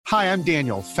Hi, I'm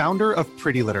Daniel, founder of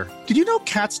Pretty Litter. Did you know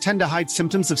cats tend to hide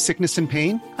symptoms of sickness and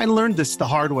pain? I learned this the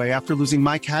hard way after losing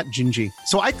my cat, Gingy.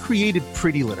 So I created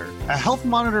Pretty Litter, a health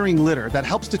monitoring litter that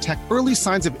helps detect early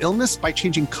signs of illness by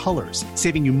changing colors,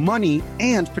 saving you money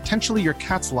and potentially your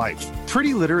cat's life.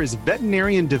 Pretty Litter is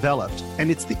veterinarian developed, and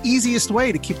it's the easiest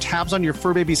way to keep tabs on your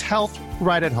fur baby's health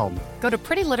right at home. Go to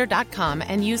prettylitter.com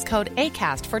and use code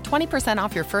ACAST for 20%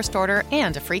 off your first order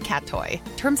and a free cat toy.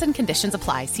 Terms and conditions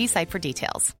apply. See site for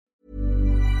details.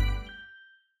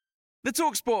 The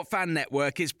TalkSport Fan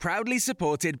Network is proudly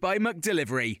supported by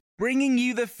McDelivery, bringing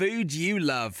you the food you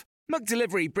love.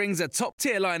 McDelivery brings a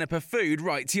top-tier lineup of food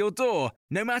right to your door.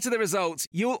 No matter the result,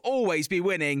 you'll always be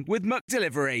winning with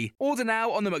McDelivery. Order now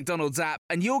on the McDonald's app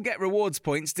and you'll get rewards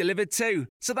points delivered too.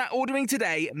 So that ordering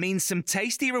today means some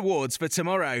tasty rewards for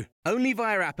tomorrow. Only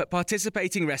via app at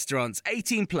participating restaurants.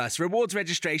 18 plus. Rewards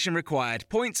registration required.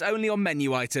 Points only on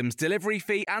menu items. Delivery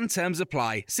fee and terms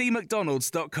apply. See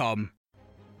mcdonalds.com.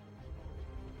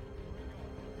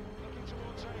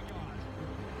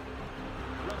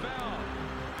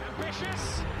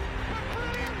 Ambitious, but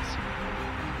brilliant!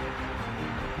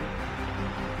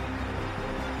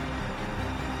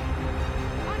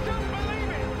 I don't believe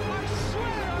it! I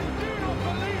swear I do not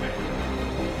believe it!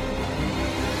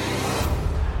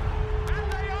 And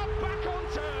they are back on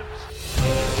terms!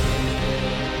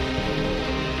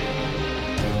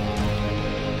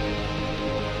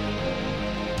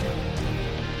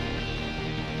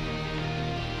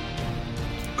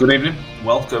 Good evening,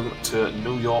 welcome to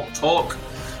New York Talk.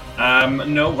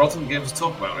 No Rotherham games to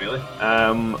talk about, really.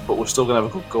 But we're still going to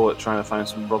have a good go at trying to find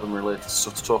some Rotherham-related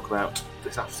stuff to talk about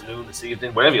this afternoon, this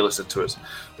evening, wherever you listen to us.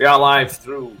 We are live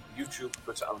through YouTube,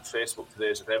 Twitter, and Facebook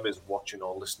today, so if anybody's watching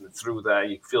or listening through there,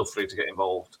 you feel free to get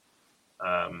involved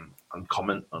and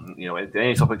comment on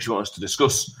any topics you want us to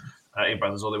discuss. Ian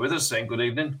Brandon's already with us, saying good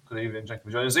evening. Good evening, thank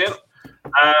you for joining us, Ian.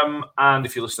 And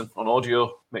if you listen on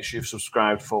audio, make sure you've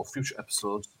subscribed for future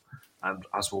episodes. And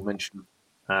as we'll mention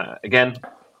again,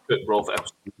 Roll for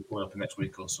episode coming up next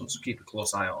week or so keep a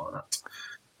close eye on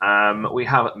that. We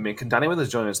have Mick and Danny with us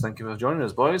joining us. Thank you for joining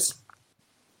us, boys.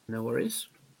 No worries.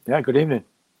 Yeah, good evening.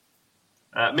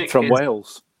 Mick from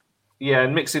Wales. Yeah,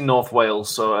 and Mick's in North Wales,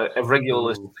 so a regular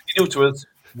listener. If you're new to us,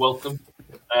 welcome.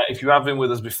 If you have been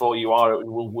with us before, you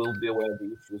will be aware of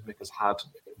the issues Mick has had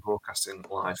broadcasting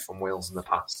live from Wales in the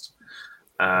past.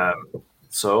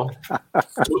 So,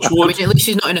 at least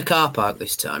he's not in a car park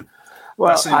this time.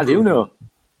 Well, I do know.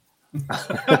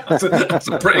 It's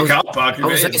a pretty car park.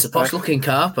 It's a posh-looking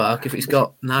car park if it's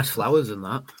got nice flowers and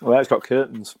that. Well, it's got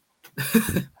curtains.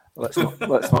 let's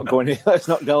not go any. Let's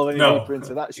not delve any deeper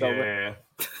into that, shall we? Yeah.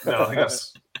 No, I think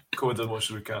that's covered as much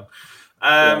as we can.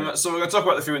 So we're going to talk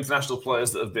about the few international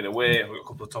players that have been away. We've got a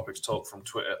couple of topics to talk from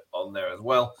Twitter on there as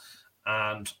well,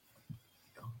 and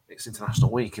it's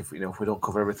International Week. If we don't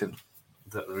cover everything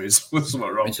that there is, with something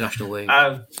wrong. International Week.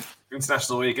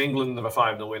 International Week. England have a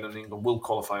 5-0 win, and England will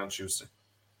qualify on Tuesday.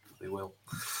 They will.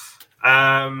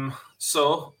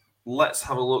 So let's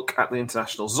have a look at the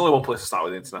internationals. There's only one place to start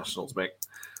with the internationals, mate.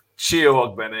 Chio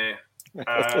Ogbene.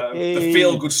 The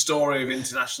feel-good story of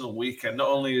International Weekend. Not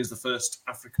only is the first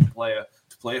African player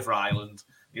to play for Ireland,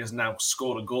 he has now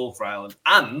scored a goal for Ireland,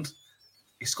 and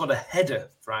he scored a header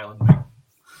for Ireland, mate.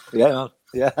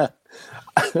 Yeah.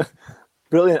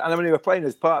 Brilliant. And I mean, he was playing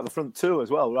as part of the front two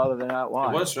as well, rather than out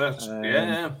wide. It was, right.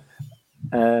 Yeah.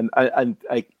 And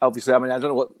obviously, I mean, I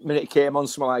don't know what minute he came on,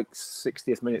 something like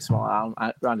 60th minute, something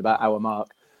like around about hour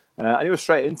mark. And he was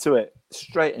straight into it.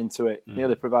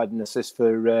 Nearly providing an assist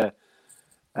for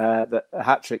the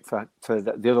hat-trick for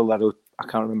the other lad who I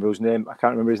can't remember his name.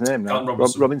 Now.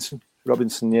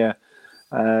 Robinson, yeah.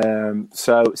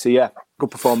 So yeah, good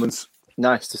performance.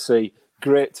 Nice to see.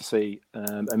 Great to see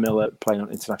a Miller playing on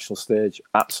international stage.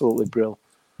 Absolutely brilliant.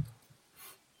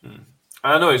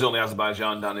 I know he's only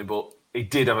Azerbaijan, Danny, but he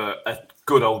did have a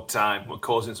good old time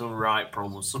causing some right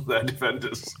problems some of their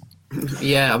defenders.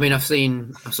 Yeah, I mean, I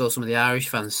saw some of the Irish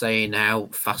fans saying how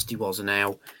fast he was and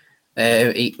how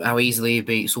easily he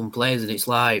beat some players, and it's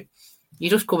like,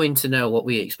 you're just coming to know what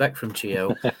we expect from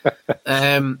Chio.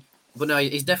 But no,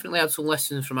 he's definitely had some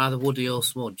lessons from either Woody or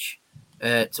Smudge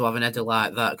to have an header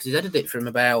like that, because he's headed it from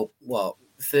about,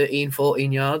 13,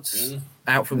 14 yards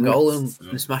out from goal and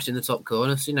smashing the top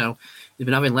corner. So, he's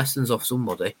been having lessons off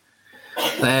somebody.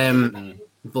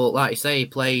 But like you say, he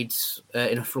played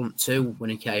in a front two when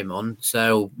he came on,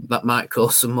 so that might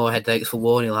cause some more headaches for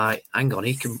Warney. Like, hang on,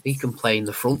 he can play in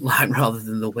the front line rather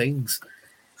than the wings.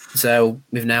 So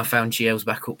we've now found Chio's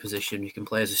backup position. You can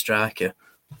play as a striker.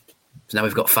 So now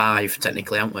we've got 5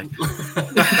 technically, haven't we?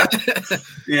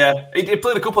 Yeah, he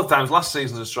played a couple of times last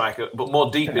season as a striker, but more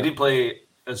deep. He didn't play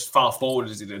as far forward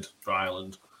as he did for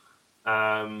Ireland.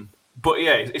 But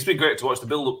yeah, it's been great to watch the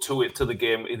build up to the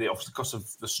game. Obviously, because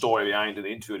of the story behind it,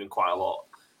 they interviewed him quite a lot.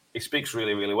 He speaks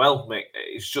really, really well. Mate.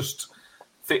 It's just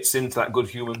fits into that good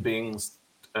human beings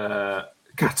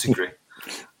category.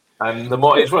 And the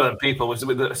more it's one of the people,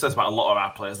 it says about a lot of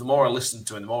our players. The more I listen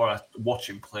to him, the more I watch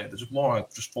him play, the more I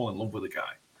just fall in love with the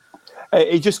guy.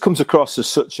 He just comes across as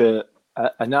such a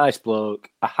nice bloke,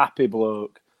 a happy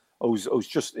bloke, who's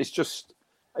just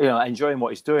enjoying what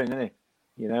he's doing, isn't he?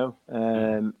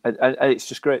 And it's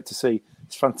just great to see.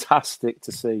 It's fantastic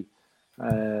to see,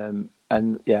 and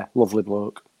yeah, lovely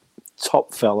bloke,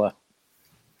 top fella.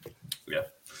 Yeah.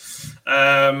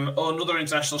 Another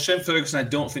international, Shane Ferguson, I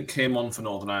don't think came on for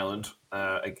Northern Ireland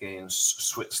against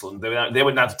Switzerland. They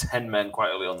went down to 10 men quite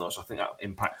early on, though, so I think that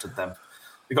impacted them.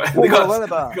 They got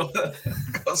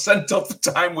sent off for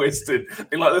time wasted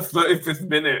in like the 35th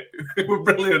minute. They were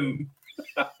brilliant.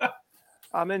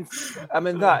 I mean,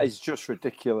 that is just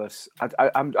ridiculous.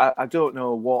 I don't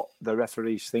know what the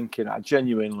referee's thinking. I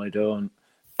genuinely don't.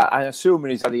 I assume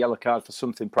he's had a yellow card for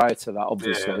something prior to that,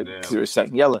 obviously, because it was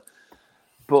second yellow.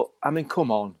 But I mean,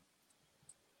 come on.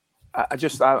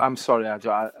 I'm sorry.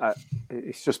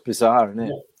 It's just bizarre, isn't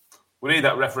it? We need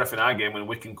that ref in our game when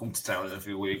Wigan come to town in a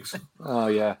few weeks. Oh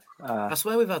yeah. I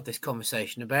swear we've had this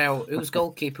conversation about whose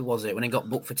goalkeeper was it when he got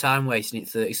booked for time wasting at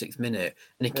 36th minute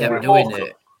and he kept doing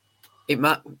it.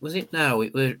 Was it? No,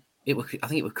 it was. I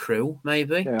think it was Crew,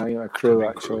 maybe. Yeah, Crew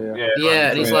actually.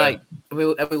 Yeah, and it's like we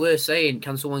were saying,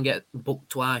 can someone get booked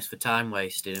twice for time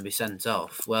wasting and be sent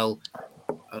off? Well,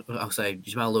 I'll say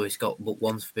Jamal Lewis got booked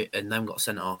once for it and then got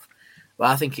sent off. But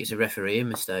I think it's a refereeing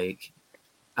mistake.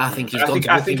 I think he's gone.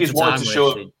 I think he's wanted to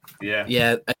show. Yeah.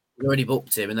 He already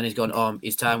booked him, and then he's gone. Oh,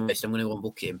 he's time wasted. I'm going to go and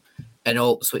book him. And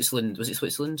all Switzerland, was it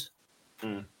Switzerland?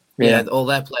 Mm. Yeah, all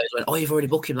their players went, oh, you've already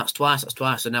booked him, that's twice.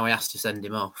 So now he has to send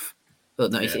him off.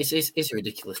 But no, it's a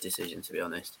ridiculous decision, to be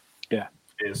honest. Yeah.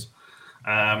 It is.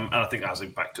 And I think that has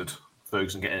impacted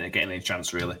Ferguson getting a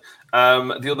chance, really.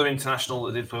 The other international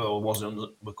that did play wasn't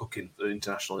McCuckin, the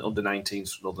international, under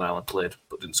 19s, Northern Ireland played,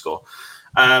 but didn't score.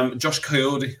 Josh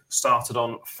Coyote started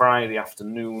on Friday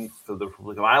afternoon for the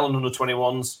Republic of Ireland under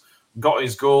 21s, got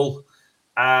his goal.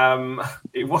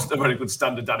 It wasn't a very good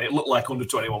standard, Danny. It looked like under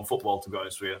 21 football, to be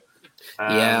honest with you.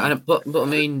 But I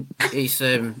mean,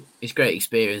 it's great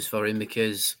experience for him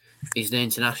because he's an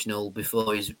international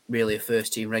before he's really a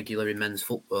first team regular in men's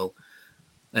football.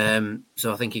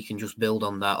 So I think he can just build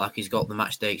on that. Like, he's got the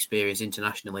match day experience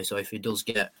internationally. So if he does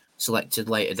get selected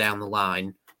later down the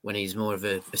line, when he's more of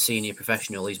a senior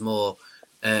professional, he's more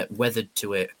weathered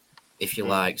to it, if you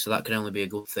like. So that can only be a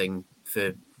good thing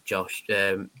for Josh,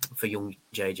 for young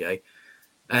JJ.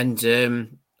 And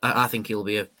I think he'll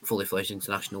be a fully fledged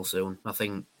international soon. I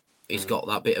think he's got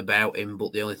that bit about him,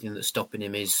 but the only thing that's stopping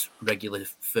him is regular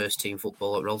first team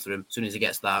football at Rotherham. As soon as he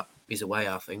gets that, he's away,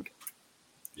 I think.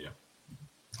 Yeah,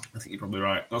 I think you're probably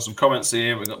right. Got some comments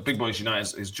here. We've got Big Boys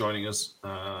United is joining us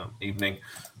evening.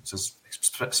 Says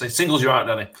singles you out,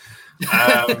 Danny.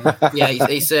 Yeah,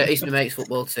 he's my mate's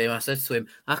football team. I said to him,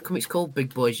 how come it's called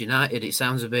Big Boys United? It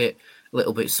sounds a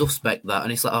little bit suspect, that. And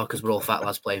he's like, oh, because we're all fat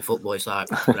lads playing football. It's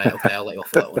like, right, okay, I'll let you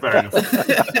off that one. Fair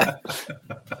enough.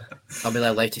 I'll be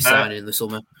their latest signing in the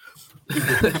summer.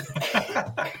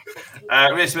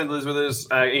 Ray Smith is with us.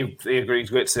 He agrees.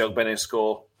 Great to see Ogbene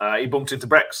score. He bumped into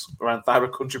Brex around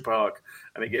Thyra Country Park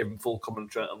and he gave him full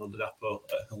commentary on the depot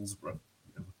at Hillsborough.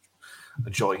 A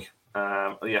joy.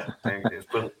 It's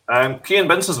brilliant. Cian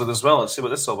Benson's with us as well. Let's see what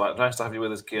this is all about. Nice to have you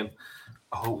with us, Cian.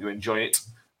 I hope you enjoy it.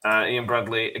 Ian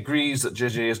Bradley agrees that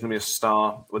JJ is going to be a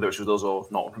star, whether it's with us or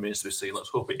not remains to be seen. Let's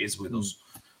hope it is with us.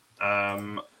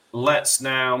 Let's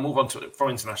now move on to from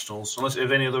internationals. Unless you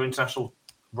have any other international,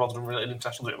 Rotherham-related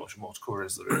internationals, there much more to cover,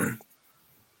 is there?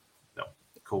 No.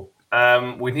 Cool.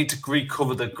 We need to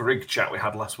recover the Grig chat we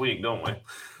had last week, don't we?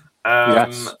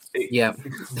 Yes.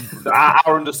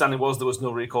 Our understanding was there was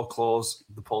no recall clause.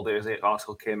 The Paul Davies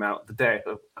article came out a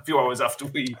few hours after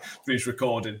we finished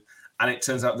recording. And it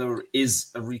turns out there is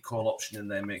a recall option in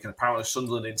there, mate. And apparently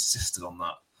Sunderland insisted on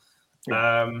that.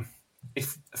 Yeah.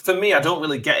 For me, I don't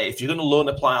really get it. If you're going to loan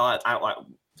a player out like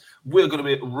we're going to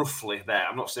be roughly there.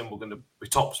 I'm not saying we're going to be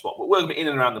top spot, but we're going to be in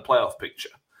and around the playoff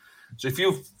picture. So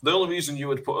the only reason you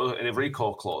would put a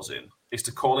recall clause in is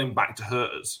to call him back to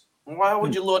hurt us. Why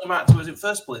would you loan him out to us in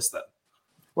first place then?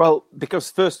 Well, because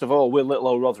first of all, we're little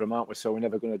old Rotherham, aren't we? So we're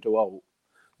never going to do out.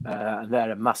 And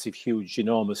they're a massive, huge,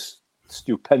 enormous,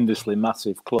 stupendously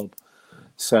massive club.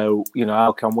 So,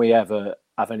 how can we ever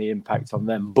have any impact on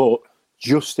them? But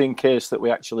just in case that we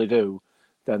actually do,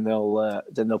 then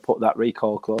they'll put that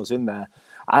recall clause in there.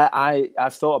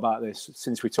 I've thought about this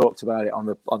since we talked about it on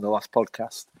the last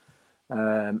podcast,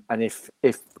 and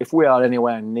if we are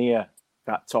anywhere near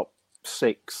that top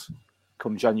 6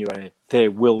 come January, they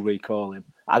will recall him.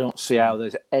 I don't see how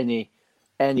there's any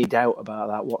doubt about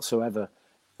that whatsoever.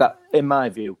 That, in my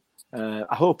view,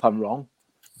 I hope I'm wrong,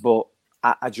 but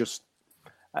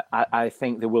I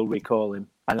think they will recall him,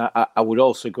 and I would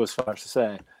also go as far as to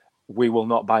say we will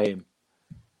not buy him.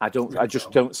 I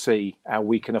just don't see how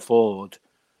we can afford,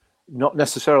 not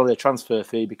necessarily a transfer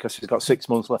fee because he's got 6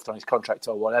 months left on his contract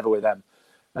or whatever with them,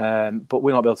 but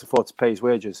we're not able to afford to pay his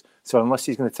wages. So unless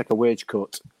he's going to take a wage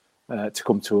cut to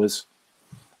come to us,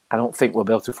 I don't think we'll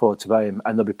be able to afford to buy him.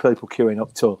 And there'll be people queuing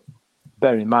up to,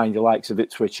 bear in mind the likes of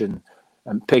Ipswich and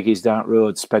Piggies down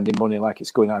road spending money like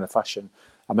it's going out of fashion.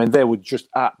 I mean, they would just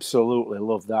absolutely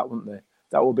love that, wouldn't they?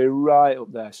 That would be right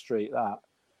up their street, that,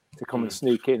 to come and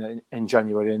sneak in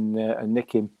January and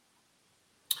nick him.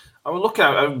 I mean, look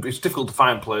at it's difficult to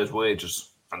find players'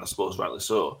 wages, and I suppose rightly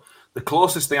so. The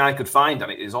closest thing I could find on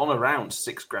it is on around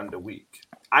 $6,000 a week.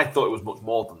 I thought it was much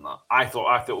more than that. I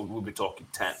thought we'd be talking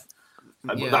 10.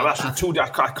 Yeah. That's from I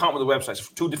can't remember the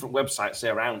websites. 2 different websites say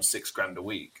around $6,000 a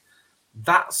week.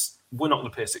 We're not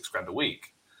going to pay $6,000 a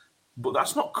week, but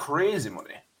that's not crazy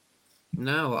money.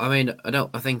 No, I mean,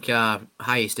 I think our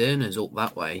highest earners up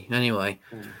that way anyway.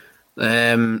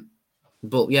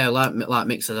 But yeah, like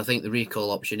Mick said, I think the recall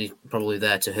option is probably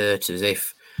there to hurt us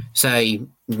if, say,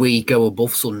 we go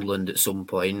above Sunderland at some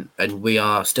point and we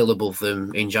are still above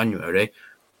them in January.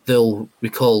 They'll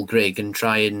recall Grigg and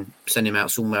try and send him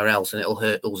out somewhere else, and it'll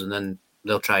hurt us, and then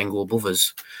they'll try and go above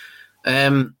us.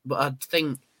 But I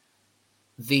think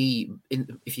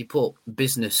if you put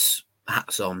business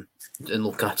hats on and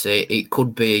look at it, it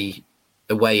could be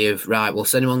a way of, right, we'll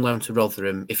send him on loan to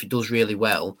Rotherham. If he does really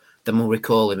well, then we'll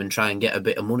recall him and try and get a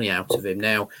bit of money out of him.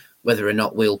 Now, whether or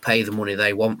not we'll pay the money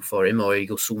they want for him or he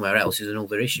goes somewhere else is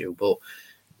another issue. But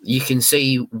you can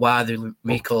see why the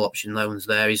recall option loans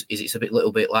there is it's a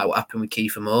little bit like what happened with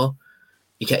Kiefer Moore.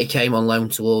 He came on loan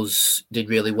to us, did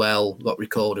really well, got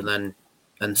recalled and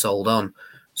then sold on.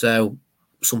 So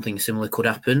something similar could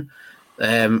happen.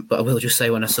 But I will just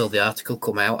say, when I saw the article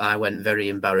come out, I went very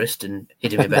embarrassed and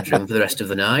hid in my bedroom for the rest of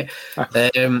the night.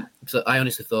 So I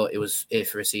honestly thought it was here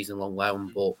for a season-long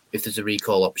loan, but if there's a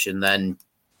recall option, then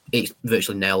it's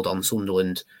virtually nailed on.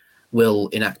 Sunderland will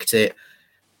enact it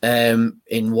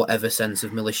in whatever sense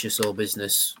of malicious or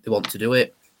business they want to do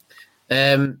it.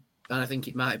 And I think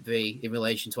it might be in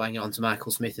relation to hanging on to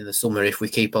Michael Smith in the summer if we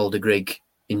keep hold of Grigg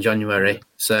in January.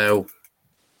 So,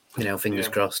 fingers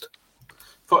crossed.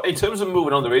 But in terms of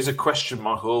moving on, there is a question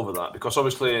mark over that, because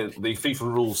obviously the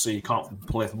FIFA rules say you can't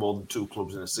play for more than 2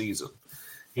 clubs in a season.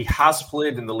 He has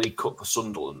played in the League Cup for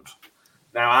Sunderland.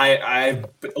 Now, I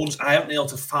haven't been able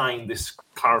to find this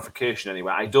clarification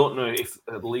anywhere. I don't know if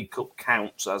the League Cup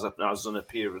counts as an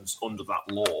appearance under that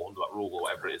law, under that rule, or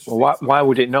whatever it is. Well, why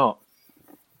would it not?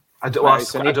 I don't know.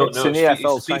 It's an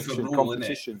EFL-sanctioned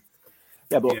competition.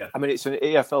 Yeah, but I mean, it's an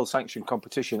EFL-sanctioned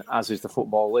competition, as is the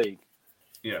Football League.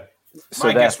 Yeah. So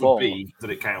my guess would be that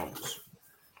it counts.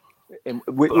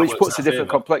 Which puts a different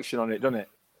complexion on it, doesn't it?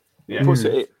 Yeah.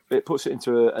 It puts it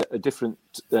into a different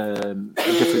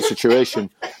situation.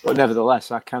 But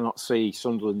nevertheless, I cannot see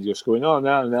Sunderland just going, "Oh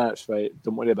no, it's right.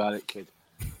 Don't worry about it, kid."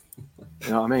 You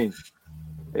know what I mean?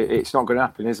 It's not going to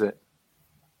happen, is it?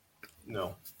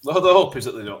 No. The hope is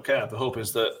that they don't care. The hope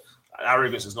is that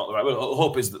arrogance is not the right word. The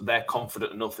hope is that they're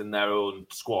confident enough in their own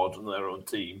squad and their own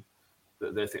team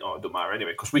that they think, it don't matter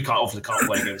anyway, because we can't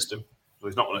play against him, so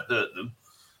he's not going to hurt them.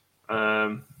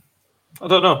 I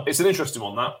don't know. It's an interesting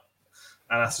one, that.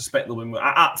 And I suspect they'll win.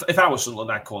 If I was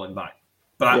Sunderland, I'd call him back.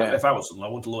 But if I was Sunderland,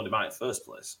 I wouldn't have loaned him out in the first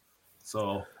place.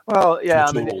 So, well, yeah,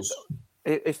 I mean,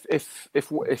 if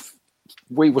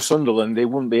we were Sunderland, they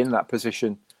wouldn't be in that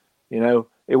position. It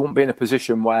wouldn't be in a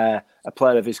position where a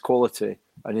player of his quality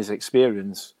and his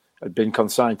experience had been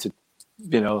consigned to,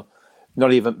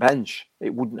 not even bench.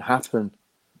 It wouldn't happen.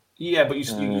 Yeah, but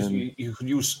you could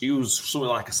use something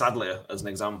like a Sadlier as an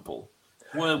example.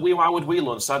 Well, why would we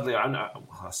loan Sadlier?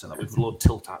 I say that we've loaned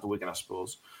Tilt out the Wigan, I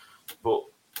suppose. But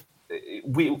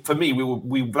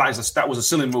that was a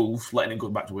silly move, letting him go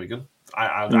back to Wigan.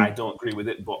 I don't agree with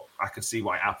it, but I can see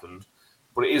why it happened.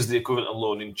 But it is the equivalent of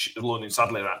loaning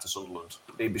Sadlier out to Sunderland.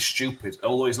 It'd be stupid,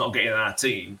 although he's not getting in our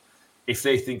team. If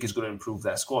they think he's going to improve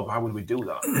their squad, why would we do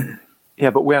that? Yeah,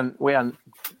 but we hadn't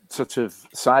sort of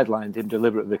sidelined him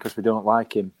deliberately because we don't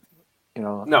like him.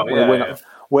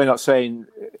 We're not saying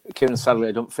Kieran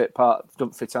Sadlier don't fit our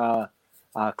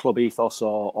club ethos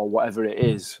or whatever it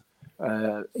is.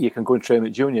 You can go and train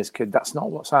with juniors, kid. That's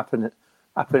not what's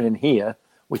happening here.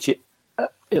 Which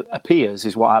it appears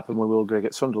is what happened with Will Grigg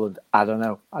at Sunderland. I don't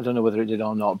know whether it did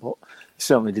or not, but it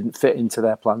certainly didn't fit into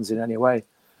their plans in any way.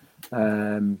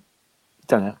 Don't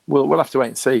know. We'll have to wait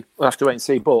and see.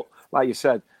 But like you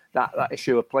said, that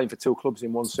issue of playing for two clubs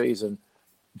in one season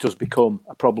does become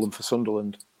a problem for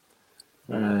Sunderland.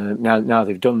 Now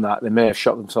they've done that, they may have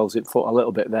shot themselves in the foot a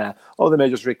little bit there, or they may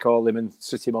just recall him and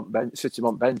sit him on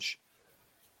bench.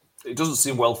 It doesn't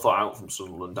seem well thought out from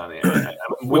Sunderland, Danny.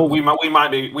 we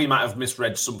might have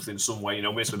misread something somewhere,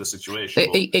 based on the situation.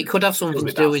 It could have something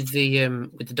to do with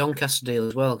the Doncaster deal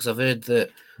as well, because I've heard that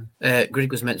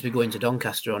Grigg was meant to be going to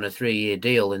Doncaster on a 3-year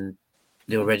deal, and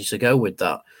they were ready to go with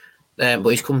that. But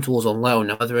he's come to us on loan.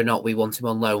 Now, whether or not we want him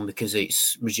on loan because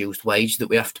it's reduced wage that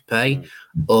we have to pay,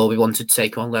 or we wanted to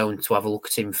take him on loan to have a look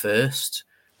at him first.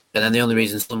 And then the only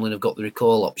reason Sunderland have got the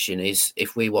recall option is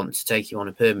if we want to take him on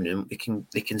a permanent,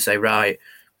 they can say, right,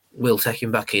 we'll take him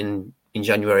back in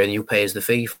January and you pay us the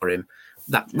fee for him.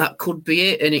 That could be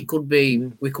it, and it could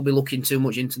be we could be looking too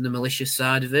much into the malicious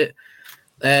side of it.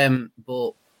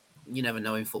 But you never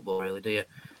know in football, really, do you?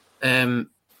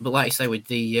 But like you say, with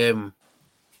the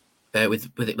with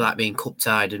it like being cup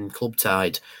tied and club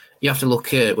tied, you have to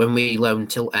look at when we loaned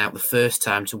Tilt out the first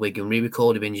time to Wigan. We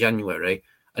recorded him in January,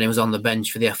 and he was on the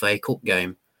bench for the FA Cup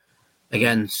game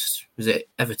against, was it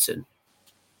Everton?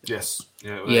 Yes.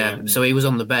 Yeah. So he was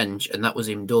on the bench, and that was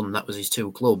him done. That was his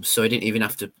two clubs. So he didn't even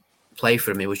have to play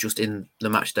for him. He was just in the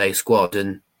match day squad,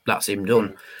 and that's him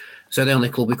done. So the only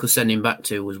club we could send him back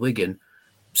to was Wigan.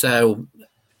 So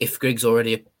if Grigg's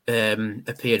already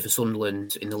appeared for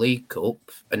Sunderland in the League Cup,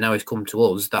 and now he's come to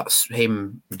us, that's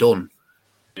him done.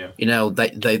 Yeah.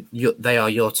 They are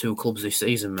your two clubs this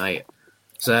season, mate.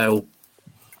 So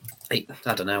I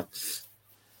don't know.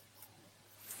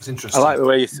 It's interesting. I like the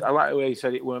way you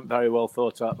said it weren't very well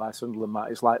thought out by Sunderland,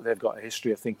 Matt. It's like they've got a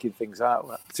history of thinking things out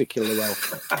particularly well.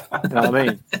 You know what I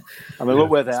mean? Look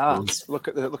where they are. Look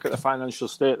at the financial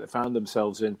state they found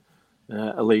themselves in.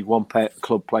 A League One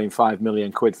club playing £5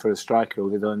 million for a striker who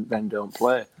they don't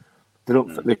play.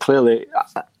 They clearly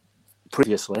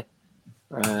previously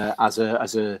as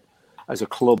a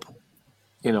club,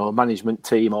 management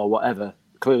team or whatever,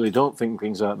 clearly don't think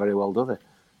things out very well, do they?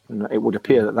 And it would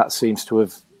appear that seems to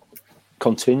have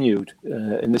continued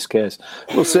in this case.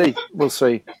 We'll see.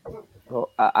 But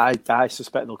I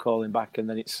suspect they'll call him back, and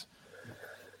then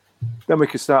we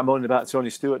can start moaning about Tony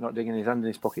Stewart not digging his hand in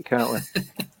his pocket, can't we?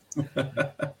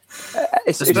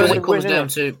 I suppose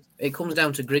it comes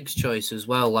down to Grigg's choice as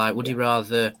well. Like, would he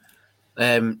rather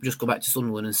just go back to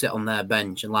Sunderland and sit on their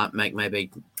bench and make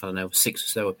maybe 6 or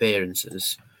so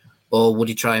appearances, or would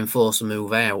he try and force a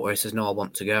move out? Or he says, "No, I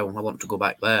want to go. I want to go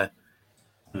back there."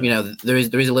 There is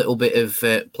a little bit of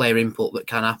player input that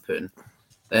can happen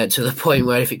to the point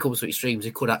where if it comes to extremes,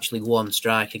 he could actually go on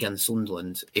strike against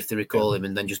Sunderland if they recall him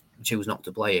and then just choose not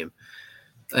to play him.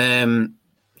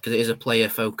 Because it is a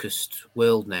player-focused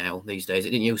world now these days.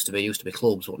 It didn't used to be. It used to be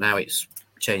clubs, but now it's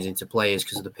changed into players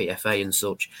because of the PFA and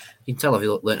such. You can tell I've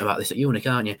learnt about this at uni,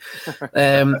 can't you?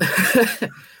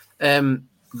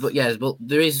 But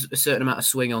there is a certain amount of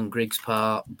swing on Grigg's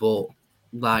part. But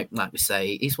like we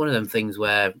say, it's one of them things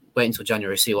where wait until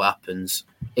January, see what happens.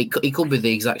 It could be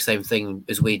the exact same thing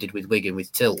as we did with Wigan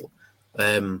with Tilt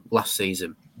last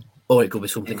season. Or it could be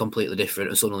something completely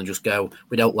different and Sunderland just go,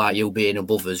 we don't like you being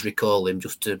above us, recall him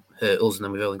just to hurt us, and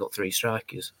then we've only got 3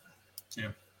 strikers.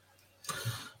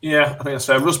 Yeah, I think that's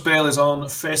fair. Russ Bale is on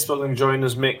Facebook and joined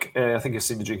us, Mick. I think you've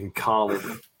seen me drinking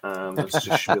Carling. That's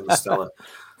just Stella.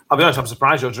 I'll be honest, I'm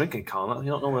surprised you're drinking Carling.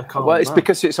 You don't know where Carling. Well, it's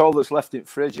because it's all that's left in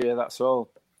fridge here, that's all.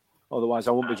 Otherwise,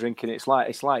 I won't be drinking it. It's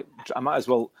like I might as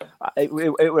well. It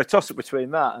were a toss-up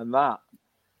between that and that.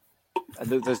 And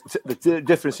the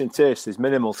difference in taste is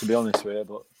minimal, to be honest with you,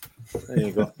 but there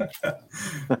you go.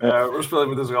 Russ Bale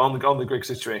with us on the Grigg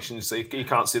situation. So you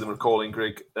can't see them recalling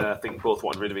Grigg. I think both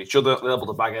wanted rid of each other. They're able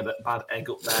to bad egg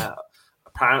up there,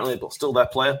 apparently, but still their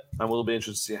player. And we'll be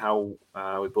interested to see how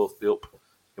we both be up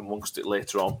amongst it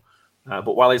later on.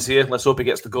 But while he's here, let's hope he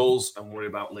gets the goals and worry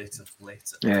about later.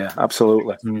 Yeah,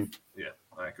 absolutely. Yeah,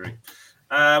 I agree.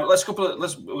 We've got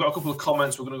a couple of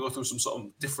comments. We're going to go through some sort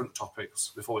of different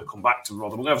topics before we come back to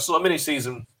Rotherham. We're going to have a sort of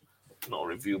mini-season, not a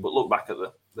review, but look back at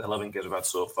the 11 games we've had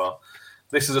so far.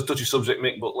 This is a touchy subject,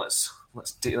 Mick, but let's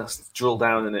drill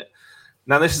down in it.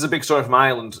 Now, this is a big story from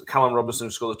Ireland. Callum Robertson,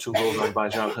 who scored the 2 goals in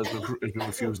Azerbaijan, has been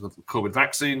refused the COVID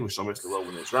vaccine, which is obviously well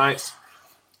within his rights.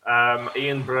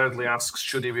 Ian Bradley asks,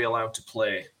 should he be allowed to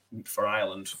play for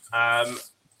Ireland?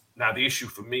 Now, the issue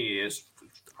for me is,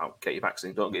 get your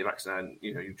vaccine, don't get your vaccine, and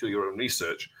you do your own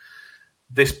research.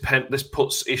 This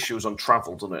puts issues on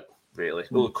travel, doesn't it? Really,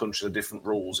 other countries have different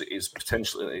rules. It is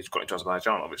potentially he's got into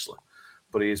Azerbaijan, obviously,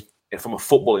 but he is, from a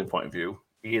footballing point of view,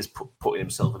 he is putting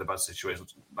himself in a bad situation.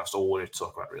 That's all we need to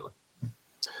talk about, really.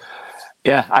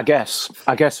 Yeah, I guess,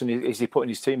 and is he putting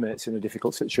his teammates in a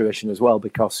difficult situation as well?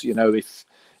 Because if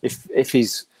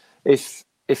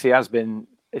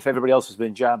everybody else has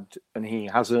been jabbed and he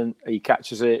hasn't, he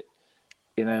catches it,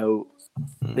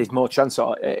 there's more chance.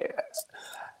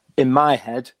 In my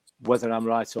head, whether I'm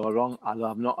right or wrong,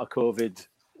 I'm not a COVID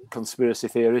conspiracy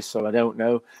theorist, so I don't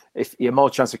know. If you're more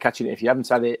chance of catching it if you haven't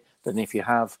had it than if you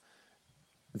have.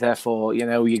 Therefore,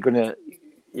 you're gonna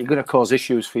cause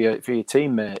issues for your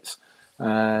teammates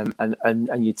and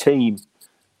your team,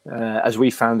 as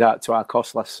we found out to our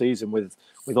cost last season with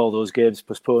all those games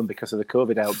postponed because of the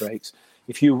COVID outbreaks.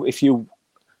 If you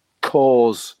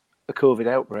cause a COVID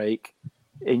outbreak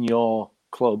in your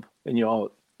club, in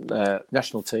your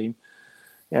national team,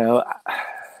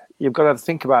 you've got to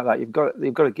think about that.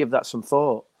 You've got to give that some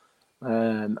thought,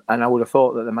 and I would have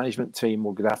thought that the management team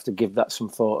would have to give that some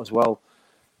thought as well.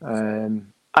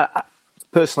 I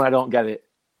personally, I don't get it,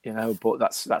 but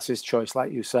that's his choice,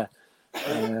 like you said.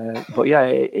 But yeah,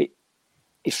 it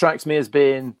strikes me as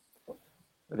being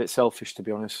a bit selfish, to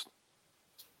be honest.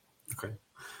 Okay.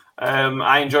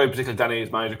 I enjoyed particularly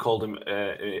Danny's manager called him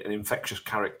an infectious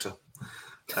character,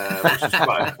 which is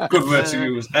quite a good word to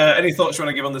use. Any thoughts you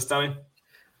want to give on this, Danny?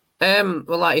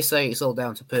 Well, like you say, it's all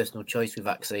down to personal choice with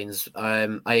vaccines.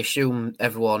 I assume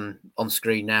everyone on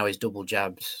screen now is double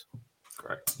jabbed.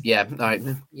 Correct. Yeah, all right.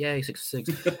 Yeah, 66.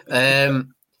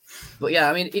 But yeah,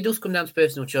 I mean, it does come down to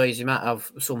personal choice. He might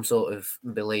have some sort of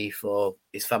belief, or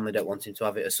his family don't want him to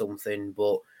have it or something.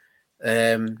 But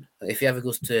if he ever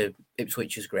goes to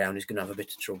Ipswich's ground, he's going to have a bit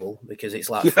of trouble because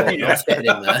it's like Fort Knox getting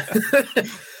in there.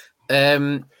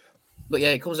 But yeah,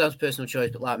 it comes down to personal choice.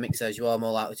 But like Mick says, you are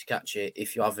more likely to catch it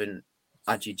if you haven't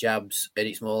had your jabs, and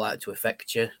it's more likely to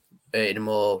affect you in a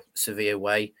more severe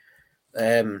way.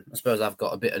 I suppose I've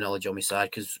got a bit of knowledge on my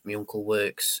side because my uncle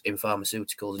works in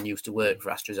pharmaceuticals and used to work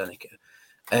for AstraZeneca.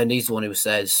 And he's the one who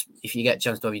says, if you get a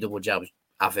chance to have your double jabs,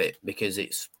 have it because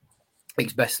it's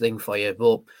best thing for you.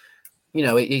 But,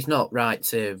 it's not right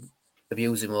to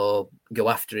abuse him or go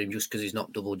after him just because he's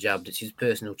not double jabbed. It's his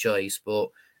personal choice, but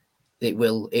it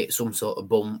will hit some sort of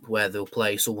bump where they'll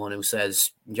play someone who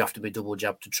says you have to be double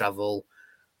jabbed to travel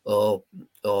or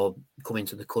come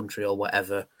into the country or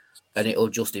whatever, and it'll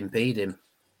just impede him.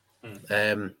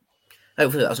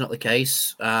 Hopefully that's not the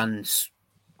case, and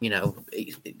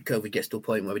COVID gets to a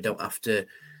point where we don't have to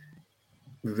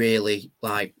really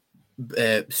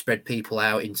spread people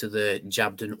out into the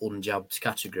jabbed and unjabbed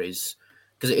categories,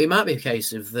 because it might be a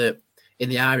case of that in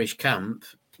the Irish camp,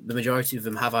 the majority of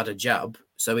them have had a jab,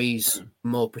 so he's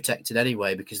more protected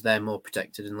anyway because they're more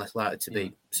protected and less likely to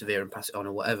be severe and pass it on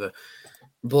or whatever.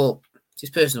 But it's his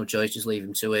personal choice, just leave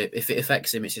him to it. If it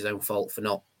affects him, it's his own fault for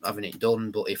not having it done,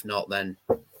 but if not, then,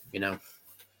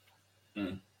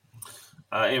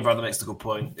 Ian Bradley makes a good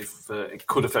point. If it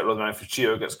could affect Rotherham if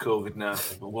Chio gets COVID now,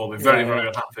 we'll be very, very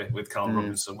unhappy with Callum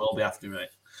Robinson. We'll be after you, mate.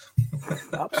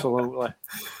 Absolutely.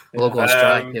 We'll go on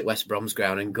strike at West Brom's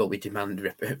ground and go, we demand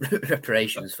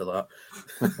reparations for that.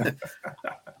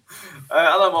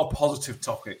 Another more positive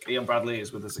topic. Ian Bradley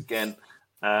is with us again.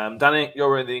 Danny, you're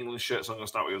wearing the England shirt, so I'm going to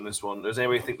start with you on this one. Does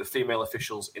anybody think the female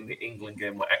officials in the England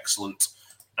game were excellent?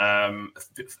 In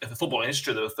the football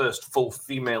history, they're the first full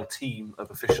female team of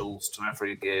officials to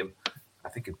referee a game, I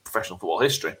think, in professional football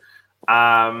history.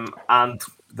 And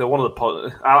they're one of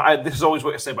the... this is always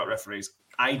what I say about referees.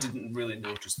 I didn't really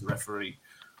notice the referee.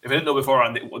 If I didn't know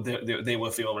beforehand they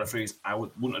were female referees, I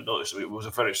wouldn't have noticed it. It was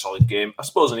a very solid game. I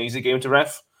suppose an easy game to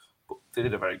ref, but they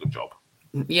did a very good job.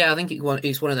 Yeah, I think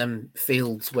it's one of them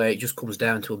fields where it just comes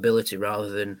down to ability rather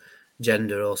than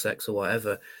gender or sex or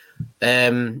whatever.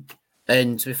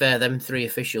 And to be fair, them three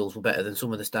officials were better than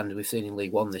some of the standard we've seen in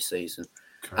League One this season.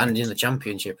 Correct. And in the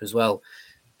Championship as well,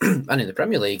 and in the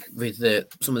Premier League with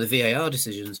some of the VAR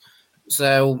decisions.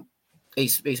 So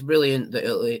it's brilliant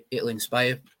that it'll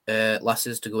inspire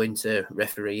lasses to go into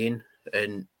refereeing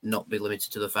and not be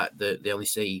limited to the fact that they only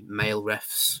see male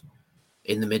refs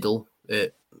in the middle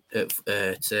at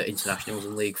internationals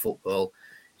and league football.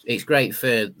 It's great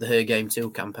for the Her Game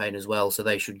 2 campaign as well, so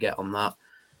they should get on that.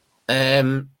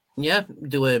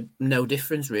 There were no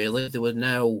difference really. There was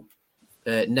no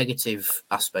negative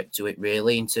aspect to it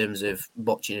really in terms of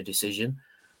botching a decision.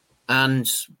 And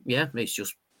it's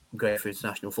just great for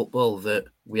international football that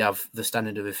we have the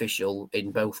standard of official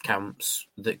in both camps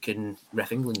that can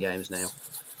ref England games now.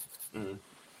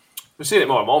 We've seen it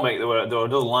more and more, mate. There were other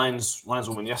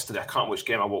lineswomen yesterday. I can't remember which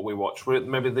game we watched.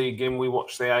 Maybe the game we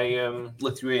watched, the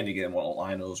Lithuania game, what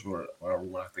linos were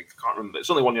I think. I can't remember. It's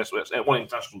only one yesterday, one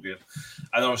international game.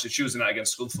 And obviously Tuesday night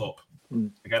against Scunthorpe.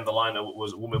 Again, the liner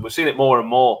was a woman. We're seeing it more and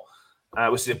more.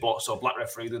 We see a black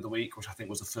referee the other week, which I think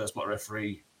was the first black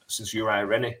referee since Uriah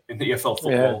Rennie in the EFL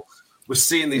football. Yeah. We're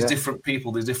seeing these different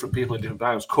people in different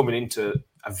times coming into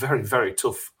a very, very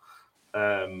tough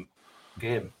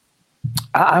game.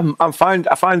 I find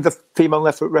the female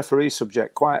referee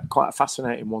subject quite a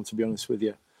fascinating one, to be honest with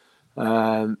you,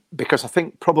 because I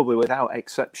think probably without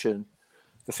exception,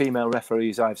 the female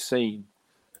referees I've seen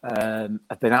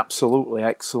have been absolutely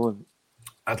excellent.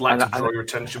 I'd like to draw your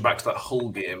attention back to that Hull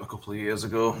game a couple of years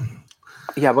ago.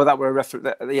 Yeah, well, that were a referee.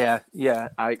 Yeah,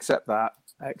 I accept that.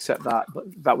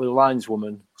 But that was a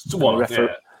lineswoman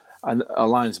and a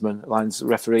linesman,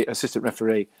 assistant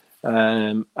referee.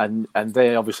 And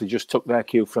they obviously just took their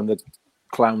cue from the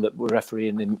clown that were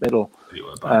refereeing in the middle.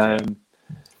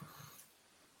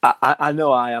 I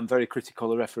know I am very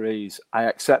critical of referees. I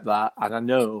accept that, and I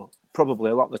know probably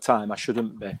a lot of the time I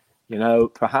shouldn't be. You know,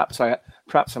 perhaps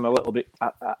I'm a little bit.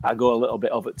 I go a little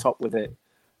bit over the top with it.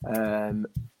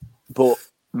 But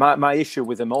my issue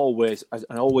with them always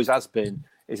has been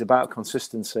is about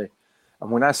consistency.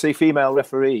 And when I see female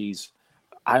referees,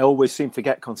 I always seem to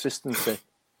get consistency.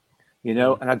 You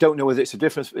know, and I don't know whether it's a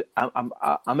difference.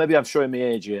 Maybe I'm showing my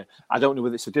age here. I don't know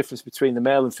whether it's a difference between the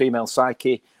male and female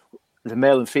psyche, the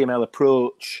male and female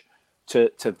approach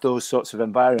to those sorts of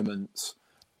environments.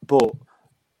 But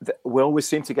we always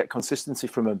seem to get consistency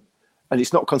from them. And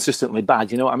it's not consistently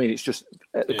bad, you know what I mean? It's just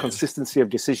the consistency of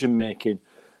decision making.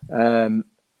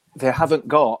 They haven't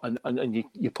got, and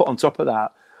you put on top of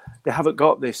that, they haven't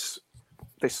got this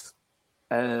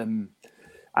I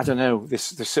don't know, this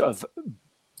sort of,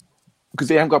 because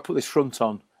they haven't got to put this front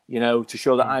on, you know, to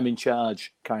show that I'm in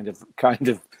charge kind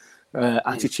of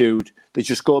attitude. They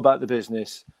just go about the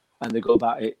business and they go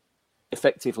about it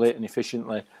effectively and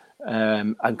efficiently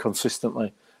and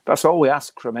consistently. That's all we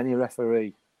ask from any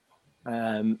referee.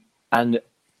 And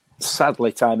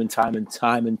sadly, time and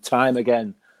time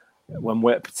again, when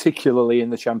we're particularly in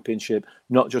the Championship,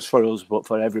 not just for us, but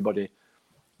for everybody,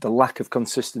 the lack of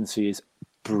consistency is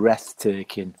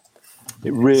breathtaking.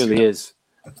 It really is.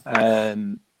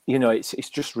 You know, it's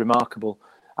just remarkable.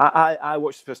 I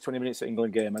watched the first 20 minutes of the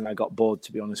England game and I got bored,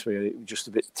 to be honest with you. It was just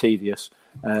a bit tedious.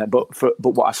 But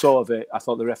what I saw of it, I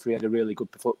thought the referee had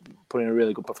put in a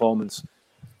really good performance.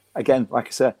 Again, like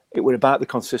I said, it was about the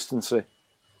consistency.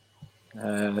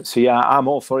 So yeah, I'm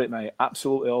all for it, mate.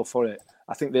 Absolutely all for it.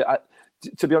 I think that,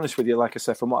 to be honest with you, like I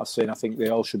said, from what I've seen, I think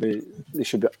they should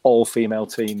be all female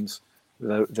teams,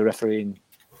 the refereeing,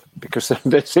 because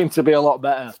they seem to be a lot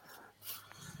better.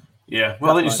 Yeah,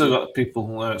 well, then you still got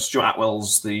people. Stuart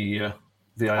Atwell's the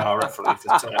IR referee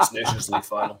for tonight's Nations League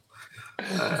final.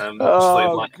 Quite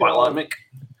like Mick.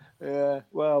 Yeah,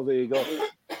 well, there you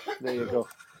go.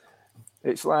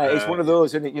 It's like it's one of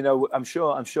those, isn't it? You know, I'm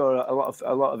sure a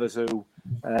lot of us who,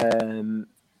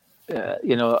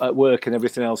 you know, at work and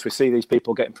everything else, we see these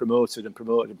people getting promoted,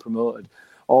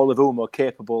 all of whom are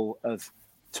capable of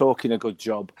talking a good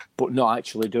job, but not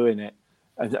actually doing it.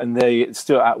 And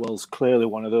Stuart Atwell's clearly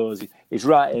one of those. He's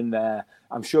right in there.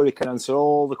 I'm sure he can answer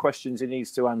all the questions he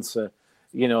needs to answer,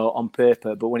 you know, on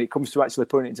paper. But when it comes to actually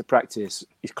putting it into practice,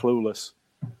 he's clueless,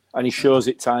 and he shows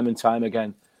it time and time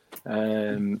again.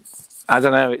 I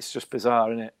don't know. It's just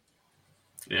bizarre, isn't it?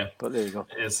 Yeah, but there you go.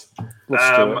 It is.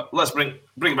 Let's bring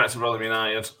it back to Rotherham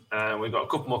United. We've got a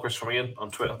couple more questions from Ian on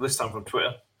Twitter. This time from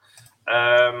Twitter.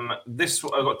 I've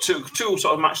got two sort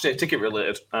of match day ticket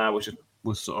related, which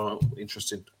was sort of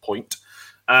interesting point.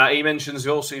 He mentions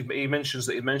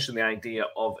the idea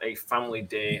of a family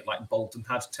day, like Bolton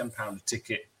had, £10 a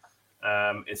ticket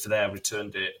for their return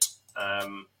date.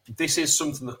 This is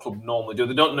something the club normally do.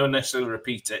 They don't necessarily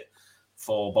repeat it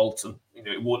for Bolton. You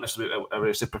know, it won't necessarily be a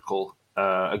reciprocal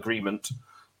agreement,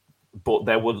 but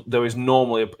there is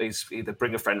normally either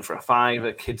bring a friend for a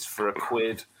 £5, kids for a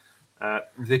 £1.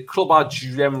 The club are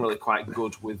generally quite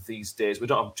good with these days. We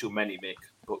don't have too many, Mick,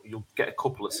 but you'll get a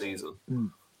couple a season.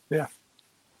 Yeah,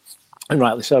 and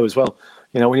rightly so as well.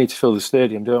 You know, we need to fill the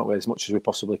stadium, don't we, as much as we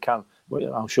possibly can.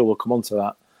 I'm sure we'll come on to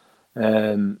that.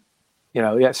 You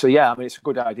know, yeah. So yeah, I mean, it's a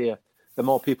good idea. The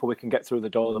more people we can get through the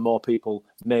door, the more people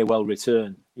may well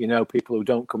return. You know, people who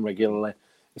don't come regularly,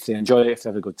 if they enjoy it, if they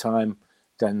have a good time,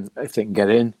 then if they can get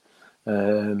in.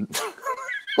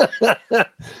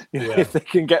 If they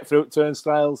can get through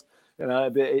turnstiles, you know,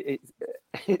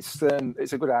 it's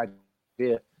a good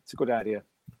idea. It's a good idea.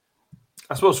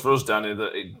 I suppose for us, Danny,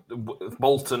 that if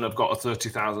Bolton have got a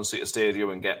 30,000 seat stadium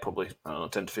and get probably 10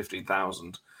 to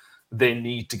 15,000. They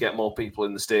need to get more people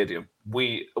in the stadium.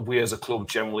 We as a club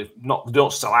generally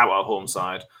don't sell out our home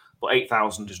side, but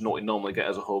 8,000 is not what you normally get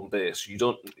as a home base.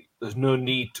 There's no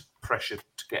need to pressure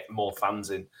to get more fans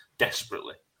in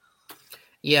desperately.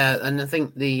 Yeah, and I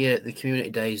think the community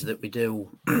days that we do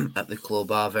at the club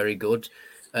are very good.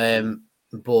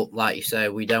 But like you say,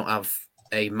 we don't have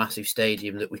a massive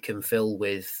stadium that we can fill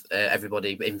with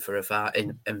everybody in for a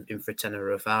tenner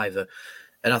or a fiver.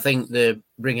 And I think the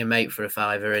bring a mate for a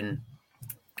fiver and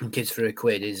kids for a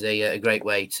quid is a great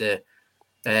way to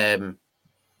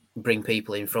bring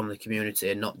people in from the community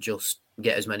and not just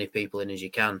get as many people in as you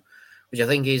can, which I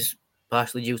think is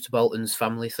partially due to Bolton's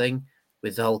family thing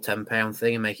with the whole £10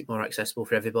 thing and make it more accessible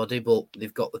for everybody. But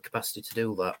they've got the capacity to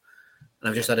do that. And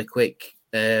I've just had a quick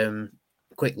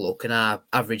look, and our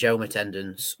average home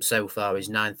attendance so far is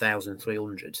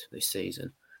 9,300 this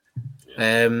season.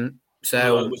 Yeah.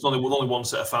 So there's only one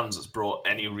set of fans that's brought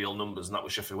any real numbers, and that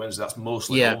was Sheffield Wednesday. That's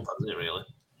mostly home fans, isn't it, really?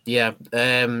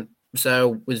 Yeah.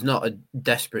 So there's not a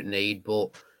desperate need, but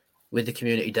with the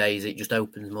community days, it just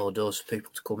opens more doors for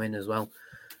people to come in as well.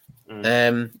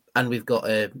 And we've got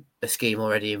a scheme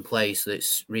already in place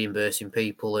that's reimbursing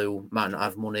people who might not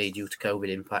have money due to COVID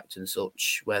impact and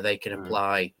such, where they can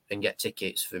apply and get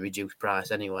tickets for reduced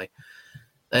price anyway,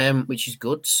 which is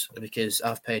good because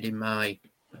I've paid in my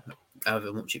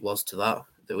however much it was to that.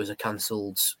 There was a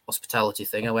cancelled hospitality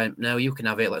thing. I went, no, you can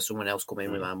have it. Let someone else come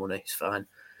in with my money. It's fine.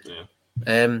 Yeah.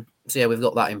 So yeah, we've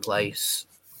got that in place.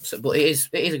 So, but it is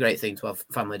a great thing to have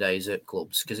family days at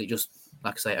clubs because it just,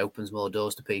 like I say, it opens more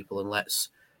doors to people and lets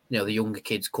the younger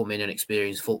kids come in and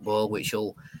experience football, which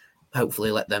will hopefully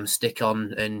let them stick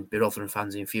on and be Rotherham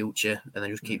fans in future, and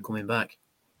then just keep coming back.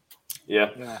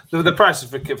 Yeah. The prices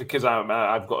for kids,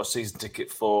 I've got a season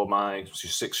ticket for my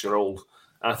 6-year-old.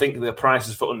 And I think the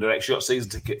prices for under X, you got a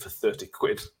season ticket for 30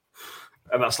 quid.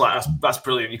 And that's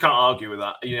brilliant. You can't argue with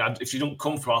that. If you don't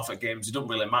come for half at games, it doesn't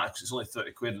really matter because it's only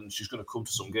 30 quid and she's going to come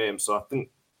to some games. So I think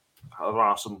there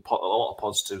are a lot of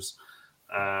positives.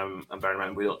 And bear in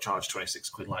mind, we don't charge 26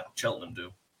 quid like Cheltenham do.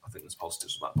 I think there's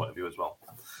positives from that point of view as well.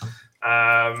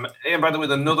 Ian Bradley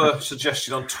with another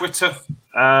suggestion on Twitter.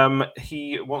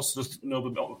 He wants to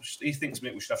know, he thinks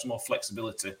maybe we should have some more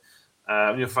flexibility.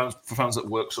 For fans that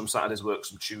work some Saturdays, work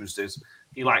some Tuesdays,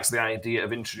 he likes the idea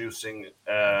of introducing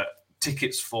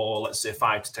tickets for, let's say,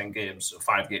 5 to 10 games. So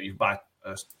 5 games, you buy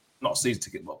not a season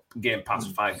ticket, but game pass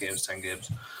for 5 games, 10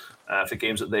 games, for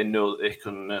games that they know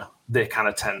that they can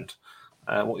attend.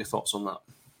 What are your thoughts on that?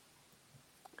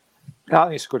 I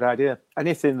think it's a good idea.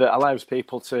 Anything that allows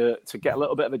people to get a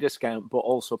little bit of a discount, but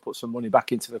also put some money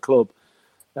back into the club,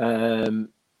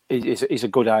 is a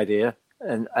good idea.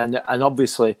 And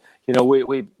obviously,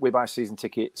 we buy season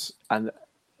tickets, and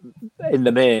in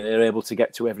the main, they're able to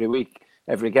get to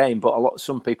every game. But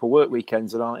some people work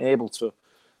weekends and aren't able to.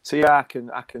 So yeah,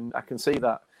 I can see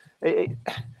that.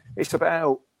 It's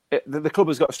about the club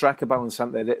has got to strike a balance,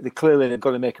 haven't they? They've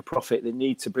got to make a profit. They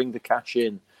need to bring the cash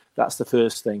in. That's the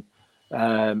first thing.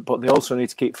 But they also need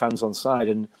to keep fans on side,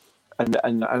 and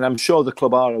I'm sure the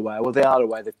club are aware. Well, they are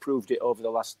aware. They've proved it over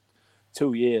the last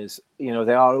 2 years. They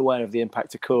are aware of the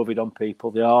impact of COVID on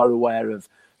people. They are aware of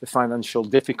the financial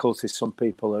difficulties some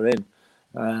people are in,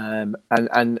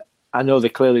 and I know they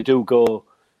clearly do go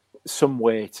some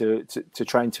way to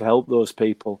trying to help those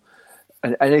people.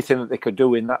 And anything that they could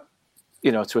do in that,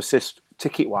 to assist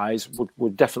ticket wise,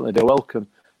 would definitely be welcome.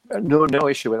 No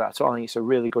issue with that at all. I think it's a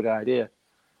really good idea.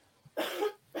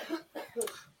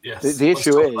 Yes. The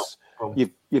issue is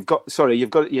you've got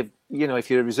if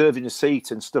you're reserving a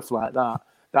seat and stuff like that,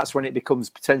 that's when it becomes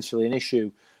potentially an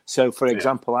issue. So, for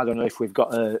example, I don't know if you've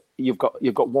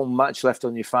got one match left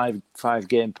on your five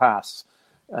game pass,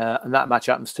 and that match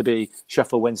happens to be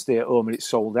Sheffield Wednesday at home and it's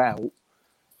sold out.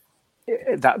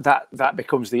 That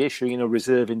becomes the issue.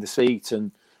 Reserving the seat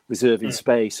and reserving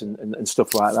space and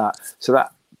stuff like that. So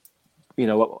that.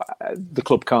 The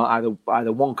club can't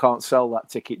either one can't sell that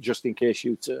ticket just in case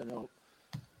you turn up.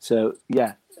 So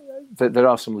yeah, there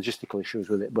are some logistical issues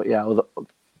with it, but yeah,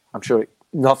 I'm sure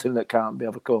nothing that can't be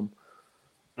overcome.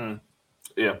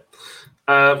 Yeah,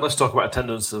 let's talk about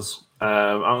attendances.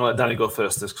 I'm going to let Danny go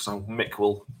first, this because Mick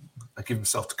will give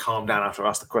himself to calm down after I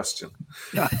ask the question.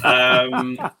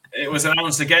 It was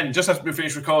announced again just after we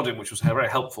finished recording, which was very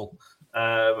helpful.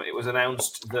 It was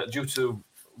announced that due to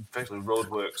effectively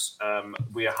roadworks,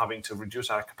 we are having to reduce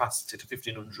our capacity to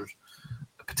 1,500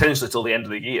 potentially till the end of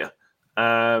the year.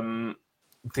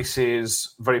 This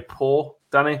is very poor,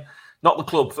 Danny. Not the